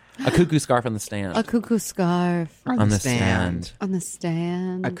back yeah. and a cuckoo scarf on the stand. A cuckoo scarf on the stand. on the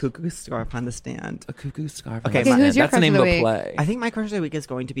stand. A cuckoo scarf on the stand. A cuckoo scarf. Okay, on the Okay, stand. who's your That's the crush name of of the a week? play. I think my crush of the week is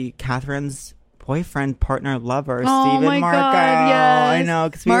going to be Catherine's boyfriend, partner, lover, Oh Stephen my Marco. God, yes. I know.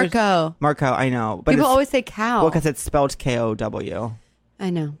 'Cause Marco, I know. But People it's, always say cow. well, because it's spelled K-O-W. I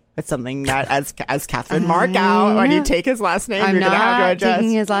know. It's something that as Catherine Marco, when you take his last name, I'm you're going to have to not adjust.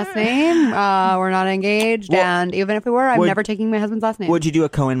 taking his last name. We're not engaged, Well, and even if we were, I'm would- never taking my husband's last name. Would you do a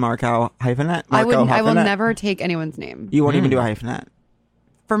Cohen Marco hyphenate? I Marco wouldn't. I will hyphenate? never take anyone's name You won't even do a hyphenate.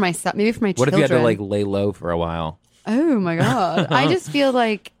 for myself. Maybe for my What if children. you had to like lay low for a while? Oh my god! I just feel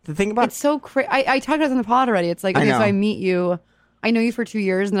like The thing about it's so crazy. I talked about this on the pod already. It's like, I okay, so know. I meet you. I know you for 2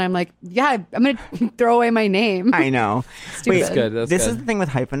 years, and then I'm like, yeah, I'm gonna throw away my name. I know. Stupid. That's good. That's This good. is the thing with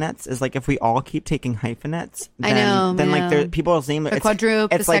hyphenates is like if we all keep taking hyphenates, I then, know, then like man. there people's name The it's,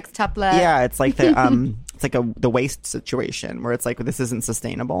 quadruple, it's the like, sextuplet. Yeah, it's like the it's like the waste situation where it's like this isn't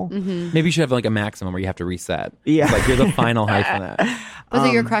sustainable. Mm-hmm. Maybe you should have like a maximum where you have to reset. Yeah. It's like you're the final hyphenate. Was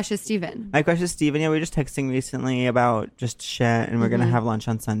it your crush is Steven? My crush is Steven. Yeah, we were just texting recently about just shit, and we're gonna have lunch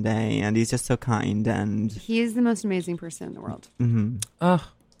on Sunday, and he's just so kind and He is the most amazing person in the world. Oh,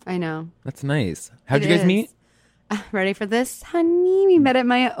 I know. that's nice. How'd It you guys is. meet? Ready for this, honey? We met at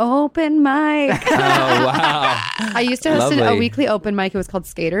my open mic. Oh wow. I used to host a Lovely. weekly open mic. It was called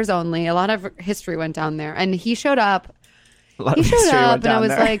Skaters Only. A lot of history went down there, and he showed up. a lot He of showed history up, went and I down was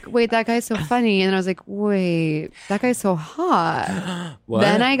there. like, "Wait, that guy's so funny." And I was like, "Wait, that guy's so hot." What?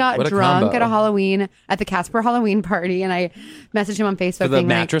 Then I got What a drunk combo. at a Halloween at the Casper Halloween party, and I messaged him on Facebook. For the being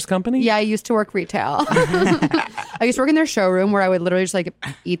mattress like, company? Yeah, I used to work retail. I used to work in their showroom where I would literally just like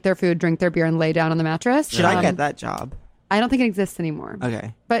eat their food, drink their beer, and lay down on the mattress. should I get that job? I don't think it exists anymore.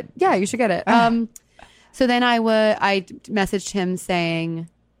 Okay. But yeah, you should get it. So then I messaged him saying,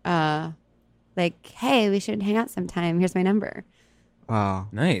 like, hey, we should hang out sometime. Here's my number. Wow.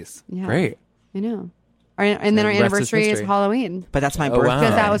 Nice. Yeah. Great. I know. And then our The rest is anniversary is history. Halloween. But that's my Oh, birthday. wow.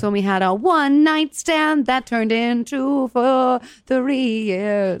 Because that was when we had a one night stand that turned into for 3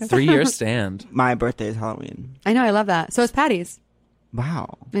 years. 3 year stand. My birthday is Halloween. I know. I love that. So it's Patty's.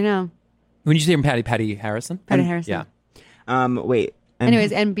 Wow. I know. When you say from Patty Harrison? Patty Harrison. Yeah. Wait.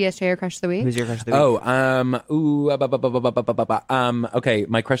 Anyways, NBSJ or crush of the week? Who's your crush of the week? Okay,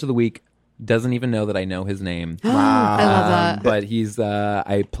 my crush of the week doesn't even know that I know his name. I love that. But he's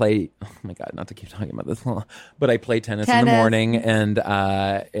I play, oh my god, not to keep talking about this, but I play tennis in the morning, and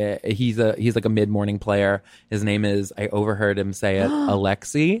he's like a mid-morning player. His name is, I overheard him say it,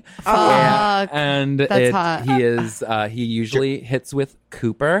 Alexi. Fuck. And That's hot. he usually hits with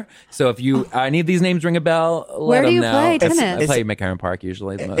Cooper. So if you any of these names ring a bell, Where let do him you know. play tennis? I play McCarran Park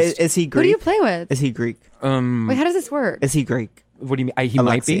usually the most. Is he Greek? Who do you play with? Is he Greek? Wait, how does this work? Is he Greek? What do you mean? He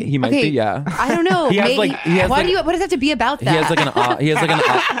might be. Alexi. He might be. Yeah. I don't know. He has Maybe- what does it have to be about that? He has like an.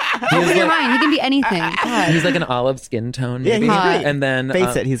 Open your mind. He can be anything. God. He's like an olive skin tone. Yeah, Maybe. he's Greek. And then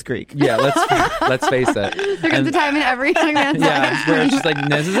Face it, he's Greek. Yeah, let's face it. There comes a time in every young man's Yeah, life. where it's just like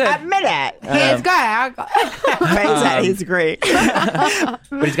this is it. Admit it. He's good. Face it, he's Greek.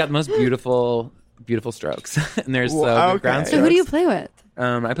 But he's got the most beautiful strokes, and there's Well, good okay. ground So strokes. who do you play with?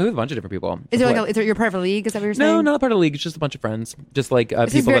 I play with a bunch of different people. Is it you're part of a league? Is that what you're saying? No, not a part of the league. It's just a bunch of friends, just like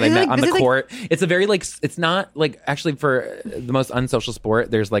This is people that I very- met on this the is like- court. It's a very like it's not like actually for the most unsocial sport.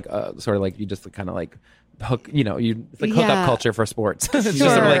 There's like a sort of like you just kind of like hook. It's like hookup Yeah. culture for sports. It's just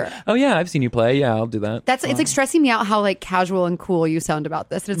sort of like, Sure. oh yeah, I've seen you play. Yeah, I'll do that. It's like stressing me out how like casual and cool you sound about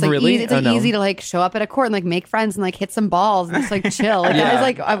this. It's like Really? easy, it's like Oh, no. easy to like show up at a court and like make friends and like hit some balls and just like chill. Like, That is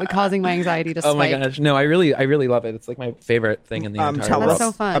like causing my anxiety to Oh my spike. gosh, no! I really love it. It's like my favorite thing in the entire Tell world. us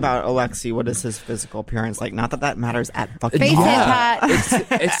so fun. about Alexi. What is his physical appearance like? Not that matters at fucking Face all. it, Pat.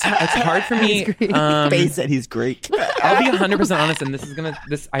 It's hard for me. Face it, he's Greek. I'll be 100% honest, and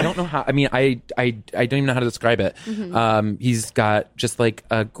I don't know how. I mean, I don't even know how to describe it. Mm-hmm. He's got just like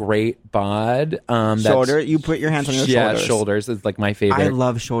a great bod. Shoulder. You put your hands on your yeah, shoulders. shoulders is like my favorite. I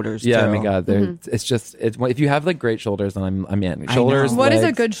love shoulders. Yeah, too. oh my god, it's just if you have like great shoulders, then I'm in. Shoulders. What is a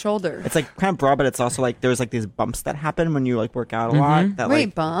legs. good shoulder? It's like kind of broad, but it's also like there's like these bumps that happen when you like work out a lot. That, Wait,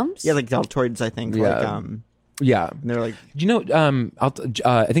 like, bumps? Yeah, like deltoids. I think. Yeah. Like Yeah. and they're like You know,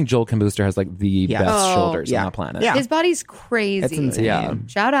 I think Joel Kim Booster has like the best Oh. shoulders Yeah. on the planet. Yeah. His body's crazy. it's insane. Yeah.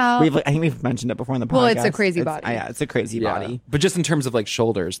 Shout out. I think we've mentioned it before in the podcast. Well, it's a crazy body. Yeah, it's a crazy Yeah. body. But just in terms of like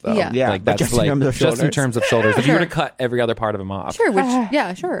shoulders, though. Yeah. Yeah, Like but that's just in like terms of just in shoulders. terms of shoulders. If you were to Sure. cut every other part of him off. Sure,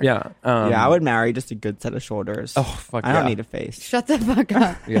 yeah, sure. Yeah. Yeah, I would marry just a good set of shoulders. Oh, fuck I don't yeah. need a face. Shut the fuck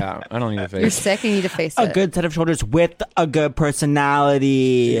up. Yeah. I don't need a face. You're sick and you need to face A it. good set of shoulders with a good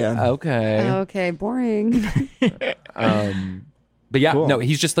personality. Okay. Okay, boring. But yeah, Cool. no,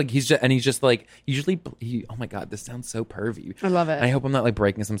 he's just like usually oh my god, this sounds so pervy. I love it. And I hope I'm not like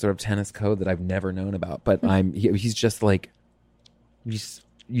breaking some sort of tennis code that I've never known about, but he's just like he's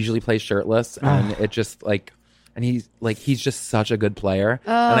usually plays shirtless and it just like and he's just such a good player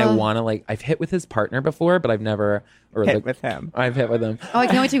and I want to like I've hit with his partner before, but I've never Hit with him. I've hit with him. Oh, I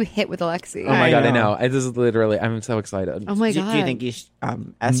can't wait to hit with Alexi. Oh my I god, I know. know. This is literally I'm so excited. Oh my Do god. you think he's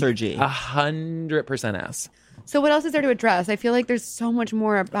S or G? 100% S. So what else is there to address? I feel like there's so much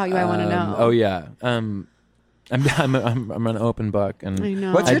more about you I want to know. Oh yeah. I'm an open book and I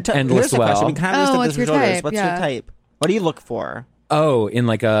know. What's your I'd type? endless Here's the question. well. We kind of Oh, just did what's this your with shoulders. type? What's Yeah. your type? What do you look for? Oh, in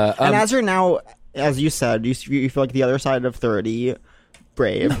like a And as you're now, as you said, you feel like the other side of 30,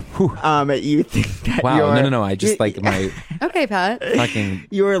 brave. You think that wow, you're... no. I just like my Okay, Pat. fucking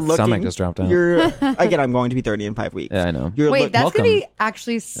You're looking... stomach just dropped out. You're... Again, I'm going to be 30 in 5 weeks. Yeah, I know. You're Wait, that's welcome. gonna be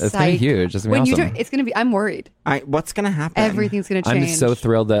actually It's gonna be psych. huge. It's gonna be when you awesome. turn, it's gonna be. I'm worried. What's going to happen? Everything's gonna I'm change. so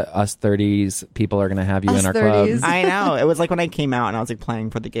thrilled that us 30s people are gonna have you Us in our 30s. club. I know. It was like when I came out and I was like playing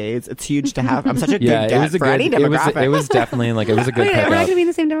for the gays. It's huge to have. I'm such a good Yeah, it get was a for good. any demographic. It was definitely like it was a good Wait, we're not pickup. gonna be in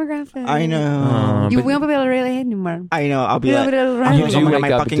the same demographic. I know. You but- won't be able to relate anymore. I know. I'll be Yeah, like, but it'll I'm run. You like, do oh my God, wake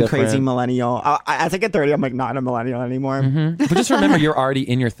my up fucking crazy different. millennial. As I get 30, I'm like not a millennial anymore. But just remember, you're already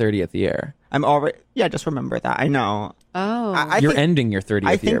in your 30th year. I'm already. Yeah, just remember that. I know. Oh, I You're think, ending your 30th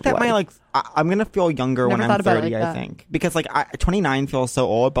I year think of that my life. like I'm gonna feel younger when Never I'm thought about it 30. like I that. think because like 29 feels so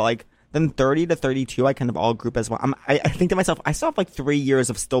old, but like then 30 to 32, I kind of all group as well. I think to myself, I still have like 3 years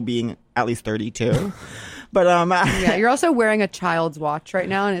of still being at least 32. But yeah. You're also wearing a child's watch right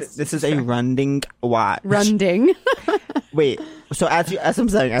now, and it's this is a running watch. runding. Wait, so as I'm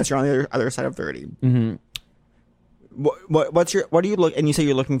saying, as you're on the other side of 30, what do you look? And you say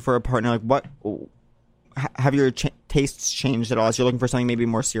you're looking for a partner. Like what? Have your tastes changed at all? As you're looking for something maybe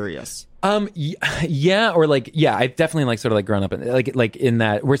more serious? Yeah, or like, yeah, I've definitely like sort of like grown up in like in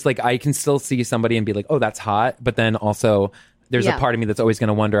that where it's like I can still see somebody and be like, oh, that's hot, but then also there's Yeah. a part of me that's always going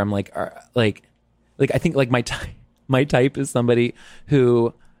to wonder. I'm like, like I think like my type is anybody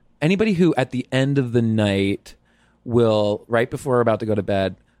who at the end of the night will right before we're about to go to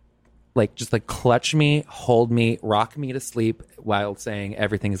bed like just like clutch me, hold me, rock me to sleep while saying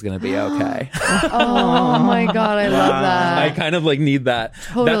everything is going to be okay. Oh my God, I love that. I kind of like need that.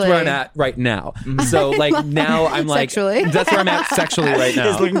 Totally. That's where I'm at right now. So like now I'm like, Sexually. that's where I'm at sexually right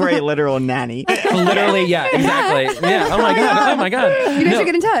now. He's looking for a literal nanny. Literally, yeah, exactly. Yeah. Oh my God. Oh my God. You guys should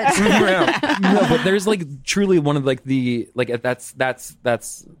get in touch. No, but there's like truly one of like the like that's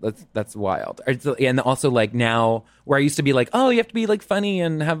wild. And also like now where I used to be like, oh, you have to be like funny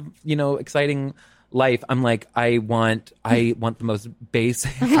and have, you know, exciting life. I'm like, I want the most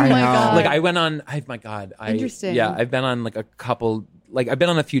basic. Oh my God. Like I went on, my God. Interesting. Yeah, I've been on like a couple, like I've been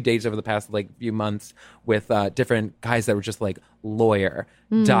on a few dates over the past like few months with different guys that were just like lawyer,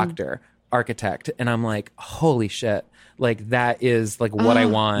 doctor, architect. And I'm like, holy shit. Like that is like what I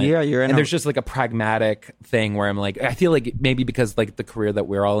want. Yeah, you're in and there's just like a pragmatic thing where I'm like, I feel like maybe because like the career that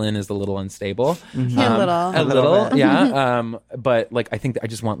we're all in is a little unstable. Yeah, A little, bit. yeah. But like I think that I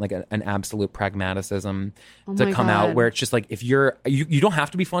just want like an absolute pragmaticism to my come God. out where it's just like if you don't have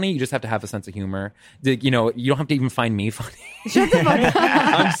to be funny, you just have to have a sense of humor. You know, you don't have to even find me funny.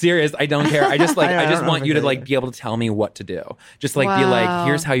 I'm serious. I don't care. I just want you to like be able to tell me what to do. Just like be like, Wow.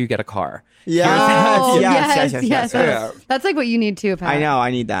 here's how you get a car. Oh, Yes. Yeah. That's like what you need too, Pat. I know.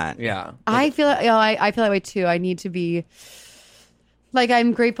 I need that. Yeah. I feel I feel that way too. I need to be like,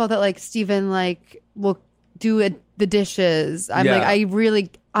 I'm grateful that like Steven like will do the dishes. I'm Yeah.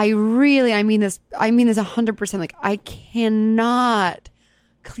 like, I mean this 100%. Like I cannot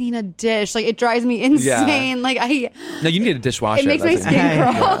clean a dish. Like it drives me insane. Like No, you need a dishwasher. it makes my That's skin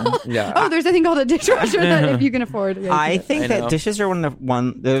it. crawl. Yeah. Oh, there's a thing called a dishwasher that if you can afford. Yeah, I you can. think I that know. dishes are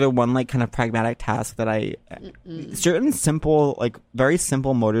they're the one like kind of pragmatic task that certain simple, like very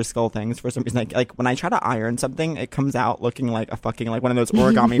simple motor skill things for some reason. Like when I try to iron something, it comes out looking like a fucking like one of those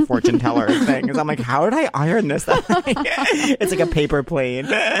origami fortune teller things. I'm like, how did I iron this? It's like a paper plane.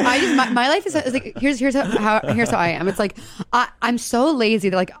 I just my life is like here's how I am. It's like I'm so lazy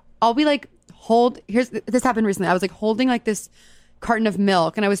that like I'll be like this happened recently. I was like holding like this carton of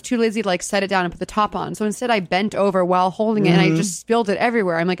milk and I was too lazy to like set it down and put the top on. So instead I bent over while holding it and I just spilled it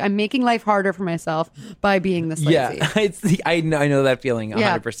everywhere. I'm like, I'm making life harder for myself by being this lazy. Yeah. I know that feeling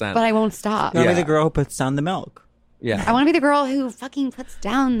 100%. But I won't stop. Maybe Yeah. the girl who puts down the milk. Yeah. I want to be the girl who fucking puts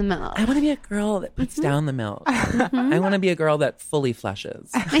down the milk. I want to be a girl that puts down the milk. I want to be a girl that fully flushes.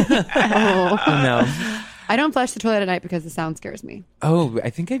 Oh. No. I don't flush the toilet at night because the sound scares me. Oh, I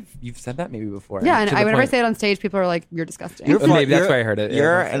think you've said that maybe before. Yeah, and To the whenever I point- say it on stage, people are like, "You're disgusting." Maybe that's where I heard it.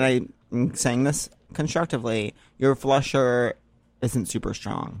 Yeah. And I'm saying this constructively. Your flusher isn't super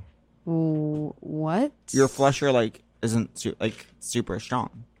strong. Ooh, what? Your flusher like isn't super strong.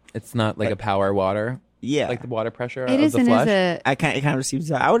 It's not like a power water. Yeah, Like the water pressure It of isn't, the flush. is it? it kind of seems.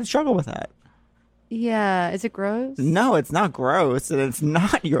 I would struggle with that. Yeah. Is it gross? No, it's not gross, and it's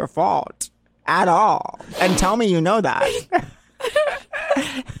not your fault at all. And tell me you know that.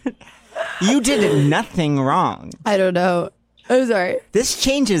 You did nothing wrong. I don't know. I'm sorry. This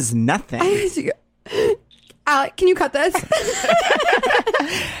changes nothing. Alec, can you cut this?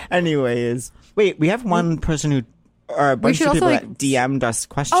 Anyways, wait, we have one person who, or a bunch should of people also, that like, DM'd us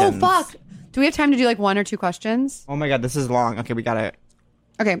questions. Oh, fuck. Do we have time to do like one or two questions? Oh my god, this is long. Okay, we gotta.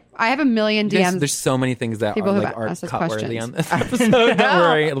 Okay. I have a million DMs. There's so many things that People are who've like are asked us cut-worthy questions. on this episode. Don't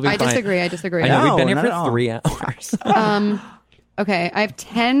worry, it'll be I fine. disagree. I know No, we've been here not at all. for 3 hours. Okay. I have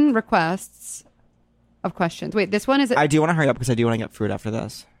 10 requests of questions. Wait, this one is... I do want to hurry up because I do want to get fruit after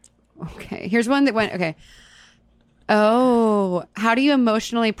this. Okay. Here's one that went... Okay. Oh, how do you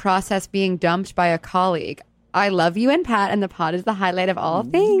emotionally process being dumped by a colleague? I love you and Pat, and the pod is the highlight of all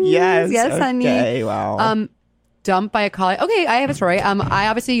things. Yes, honey. okay, wow. Dumped by a colleague. Okay, I have a story. I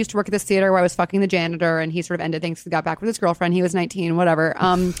obviously used to work at this theater where I was fucking the janitor, and he sort of ended things because he got back with his girlfriend. He was 19, whatever.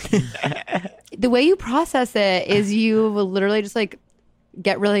 The way you process it is you will literally just like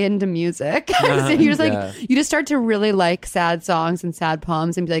get really into music. So you just yeah. you just start to really like sad songs and sad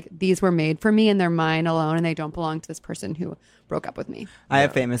poems and be like, these were made for me and they're mine alone and they don't belong to this person who broke up with me. I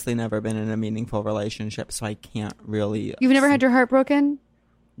have famously never been in a meaningful relationship, so I can't really. You've never had your heart broken?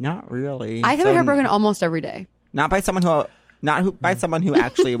 Not really. I have my heart broken almost every day. Not by someone by someone who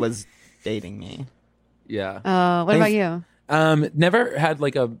actually was dating me. Yeah. What about you? Never had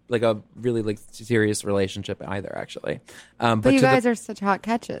like a really like serious relationship either, actually. But you guys are such hot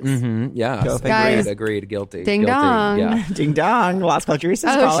catches. yeah, Go Guys, agreed, guilty. ding guilty. dong. Yeah. Ding dong, Las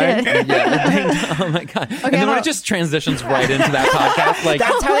Culturistas Oh, calling. shit. Yeah, ding dong. Oh my god! And then when it just transitions right into that podcast, like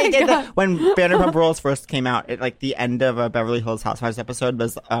That's how my they did God. that. When Vanderpump Rules first came out, it like the end of a Beverly Hills Housewives episode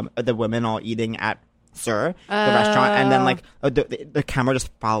was the women all eating at Sir, the restaurant, and then like the camera just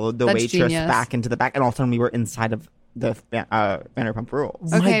followed the That's waitress genius. back into the back, and all of a sudden we were inside of the Vanderpump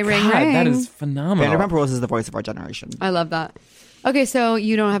Rules. Okay, My ring, God, ring. that is phenomenal. Vanderpump Rules is the voice of our generation. I love that. Okay, so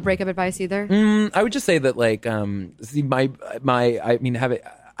you don't have breakup advice either? I would just say that, like, see,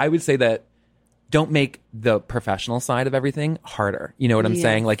 I would say that don't make the professional side of everything harder. You know what I'm Yes.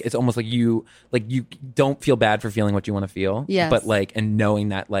 saying? Like, it's almost like you don't feel bad for feeling what you want to feel. Yes. But like, and knowing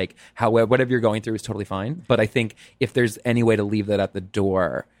that, like, whatever you're going through is totally fine. But I think if there's any way to leave that at the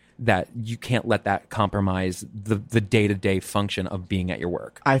door, that you can't let that compromise the day-to-day function of being at your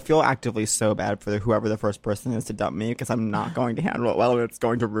work. I feel actively so bad for whoever the first person is to dump me because I'm not going to handle it well, and it's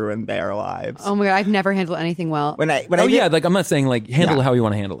going to ruin their lives. Oh my God, I've never handled anything well. When I Like, I'm not saying like handle Yeah. it how you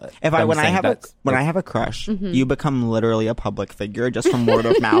want to handle it. If But I I'm when I saying have a that's- when I have a crush, you become literally a public figure just from word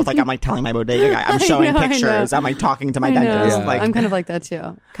of mouth. Like I'm like telling my bodega guy, I'm showing I know. pictures, I'm like talking to my I know. dentist. Yeah. Like I'm kind of like that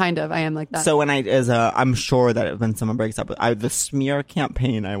too. Kind of. I am like that. so when I'm sure that when someone breaks up, the smear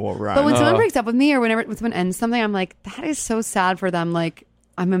campaign I will run. But when someone breaks up with me or whenever when someone ends something, I'm like, that is so sad for them. Like,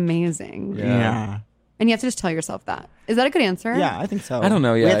 I'm amazing. yeah. And you have to just tell yourself that. Is that a good answer? Yeah, I think so. I don't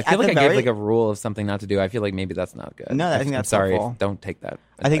know. Yeah, I At feel like the I gave very- like a rule of something not to do. I feel like maybe that's not good. No, I think I'm that's sorry. helpful. Don't take that.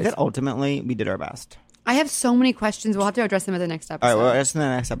 I think advice. that ultimately we did our best. I have so many questions. We'll have to address them at the next episode. All right, well, that's in the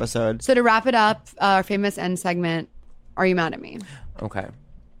next episode. So to wrap it up, our famous end segment, are you mad at me? Okay.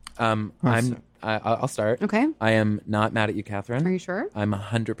 I'll start. Okay. I am not mad at you, Catherine. Are you sure? I'm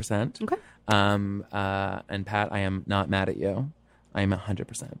 100%. Okay. And Pat, I am not mad at you. I'm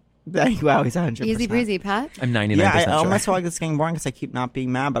 100%. Wow, he's 100%. Easy breezy, Pat. I'm 99% Yeah, I sure. almost feel like it's getting boring because I keep not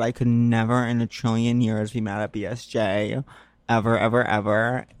being mad, but I could never in a trillion years be mad at BSJ. Ever, ever,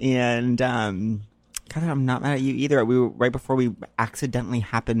 ever. And, Catherine, I'm not mad at you either. We were right before we accidentally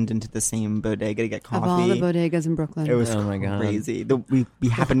happened into the same bodega to get coffee. Of all the bodegas in Brooklyn. It was Oh my God. crazy. We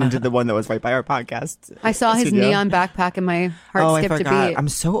happened into the one that was right by our podcast. I saw his studio. neon backpack and my heart Oh, I skipped a forgot. beat. I'm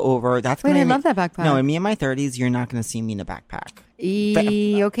so over. That's Wait, gonna I be- love that backpack. No, in me in my 30s, you're not going to see me in a backpack.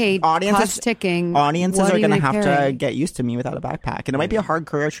 Okay, Audiences- clock's ticking. Audiences What are you going to have carry? to get used to me without a backpack, and it might be a hard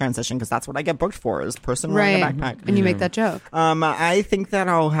career transition because that's what I get booked for is the person wearing a Right, backpack. and you make that joke. I think that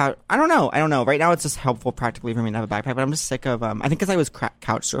I'll have. I don't know. Right now, it's just helpful practically for me to have a backpack, but I'm just sick of. I think because I was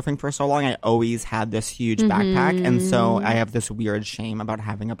couch surfing for so long, I always had this huge backpack, and so I have this weird shame about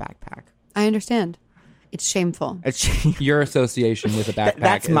having a backpack. I understand. It's shameful. It's Your association with a backpack.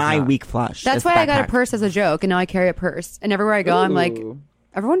 that's is my not- weak flush. That's is why I got a backpack. purse as a joke, and now I carry a purse. And everywhere I go, I'm like, Ooh.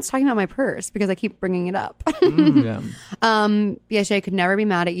 everyone's talking about my purse because I keep bringing it up. Yeah. Yes, I could never be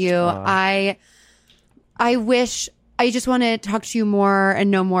mad at you. I wish. I just want to talk to you more and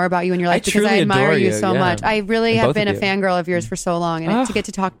know more about you and your life because I truly admire adore you you, so yeah. much. I really And have both been a of you. fangirl of yours for so long, and to get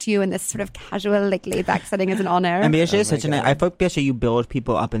to talk to you in this sort of casual, like laid back setting is an honor. And BSJ is such a nice. I feel like BSJ, you build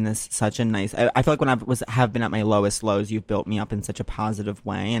people up in this such a nice. I feel like when have been at my lowest lows, you've built me up in such a positive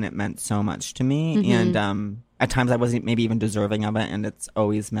way, and it meant so much to me. Mm-hmm. And at times I wasn't maybe even deserving of it, and it's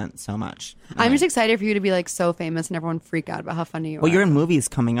always meant so much. I'm just excited for you to be like so famous and everyone freak out about how funny you are. Well, you're in movies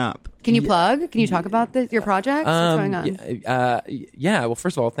coming up. Can you plug? Can you talk about your projects? What's going on? Yeah. Well,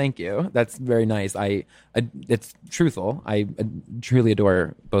 first of all, thank you. That's very nice. It's truthful. I truly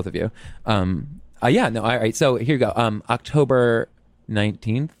adore both of you. Yeah. No. All right. So here you go. October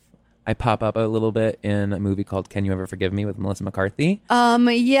 19th. I pop up a little bit in a movie called Can You Ever Forgive Me with Melissa McCarthy.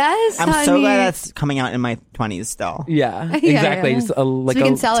 Yes, I'm honey. so glad that's coming out in my 20s still. Yeah, Yeah, exactly. yeah. Just So we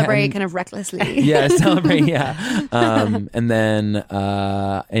can celebrate 10 kind of recklessly. Yeah, celebrate. Yeah, and then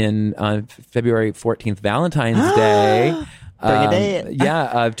on February 14th, Valentine's Day. Bring a date.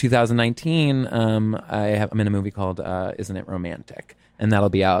 Yeah, 2019. I'm in a movie called Isn't It Romantic, and that'll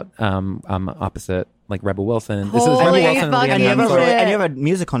be out. Opposite like Rebel Wilson. This is Rebel Holy Wilson. fucking And you, have a, shit. and you have a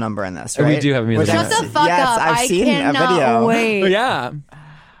musical number in this, We right? do have a musical Which number. Shut the fuck yes, up! I've I seen a cannot video. wait. Yeah.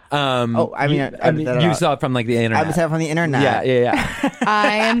 I mean, You saw it from like the internet. I was from the internet. Yeah.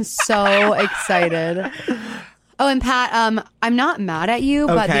 I am so excited. Oh, and Pat, I'm not mad at you,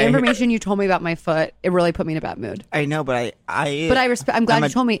 but the Okay. information you told me about my foot, it really put me in a bad mood. I know, but I'm glad I'm you a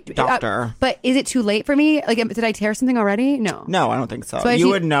told me. doctor. But is it too late for me? Like, did I tear something already? No. No, I don't think so. So I you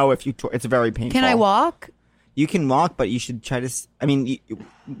see- would know if you. It's very painful. Can I walk? You can walk, but you should try to.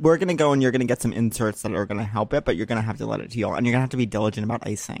 We're gonna go and you're gonna get some inserts that are gonna help it, but you're gonna have to let it heal, and you're gonna have to be diligent about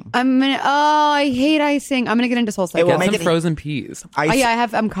icing. I hate icing. I'm gonna get into Soul Cycle. will Get make some it- frozen peas. Ice, yeah,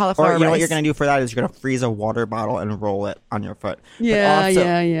 I'm cauliflower Or you know what rice. you're gonna do for that is you're gonna freeze a water bottle and roll it on your foot. But Yeah, also-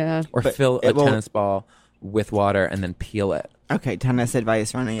 yeah. Or But fill a it will- tennis ball with water and then peel it. Okay, tennis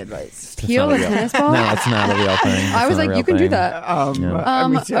advice, running advice. Peel not a a real- tennis ball? No, it's not a real thing. It's I was not a like, real you can do thing. that.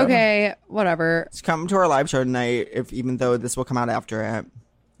 Me too. Okay, whatever. Just come to our live show tonight, even though this will come out after it.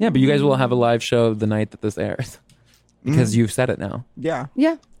 Yeah, but you guys will have a live show the night that this airs because you've said it now. Yeah.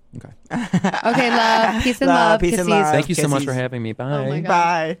 Yeah. Okay. Okay, love. Peace and love. Peace and Kissies. love. Thank you so much Kissies. for having me. Bye. Oh my God.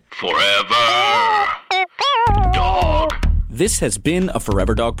 Bye. Forever Dog. This has been a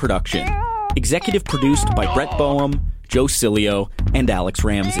Forever Dog production. Executive produced by Brett Boehm, Joe Cilio, and Alex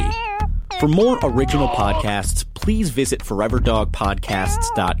Ramsey. For more original podcasts, please visit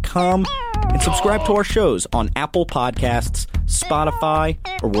foreverdogpodcasts.com and subscribe to our shows on Apple Podcasts, Spotify,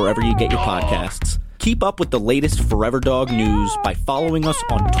 or wherever you get your podcasts. Keep up with the latest Forever Dog news by following us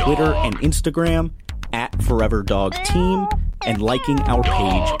on Twitter and Instagram @ForeverDogTeam and liking our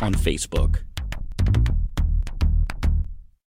page on Facebook.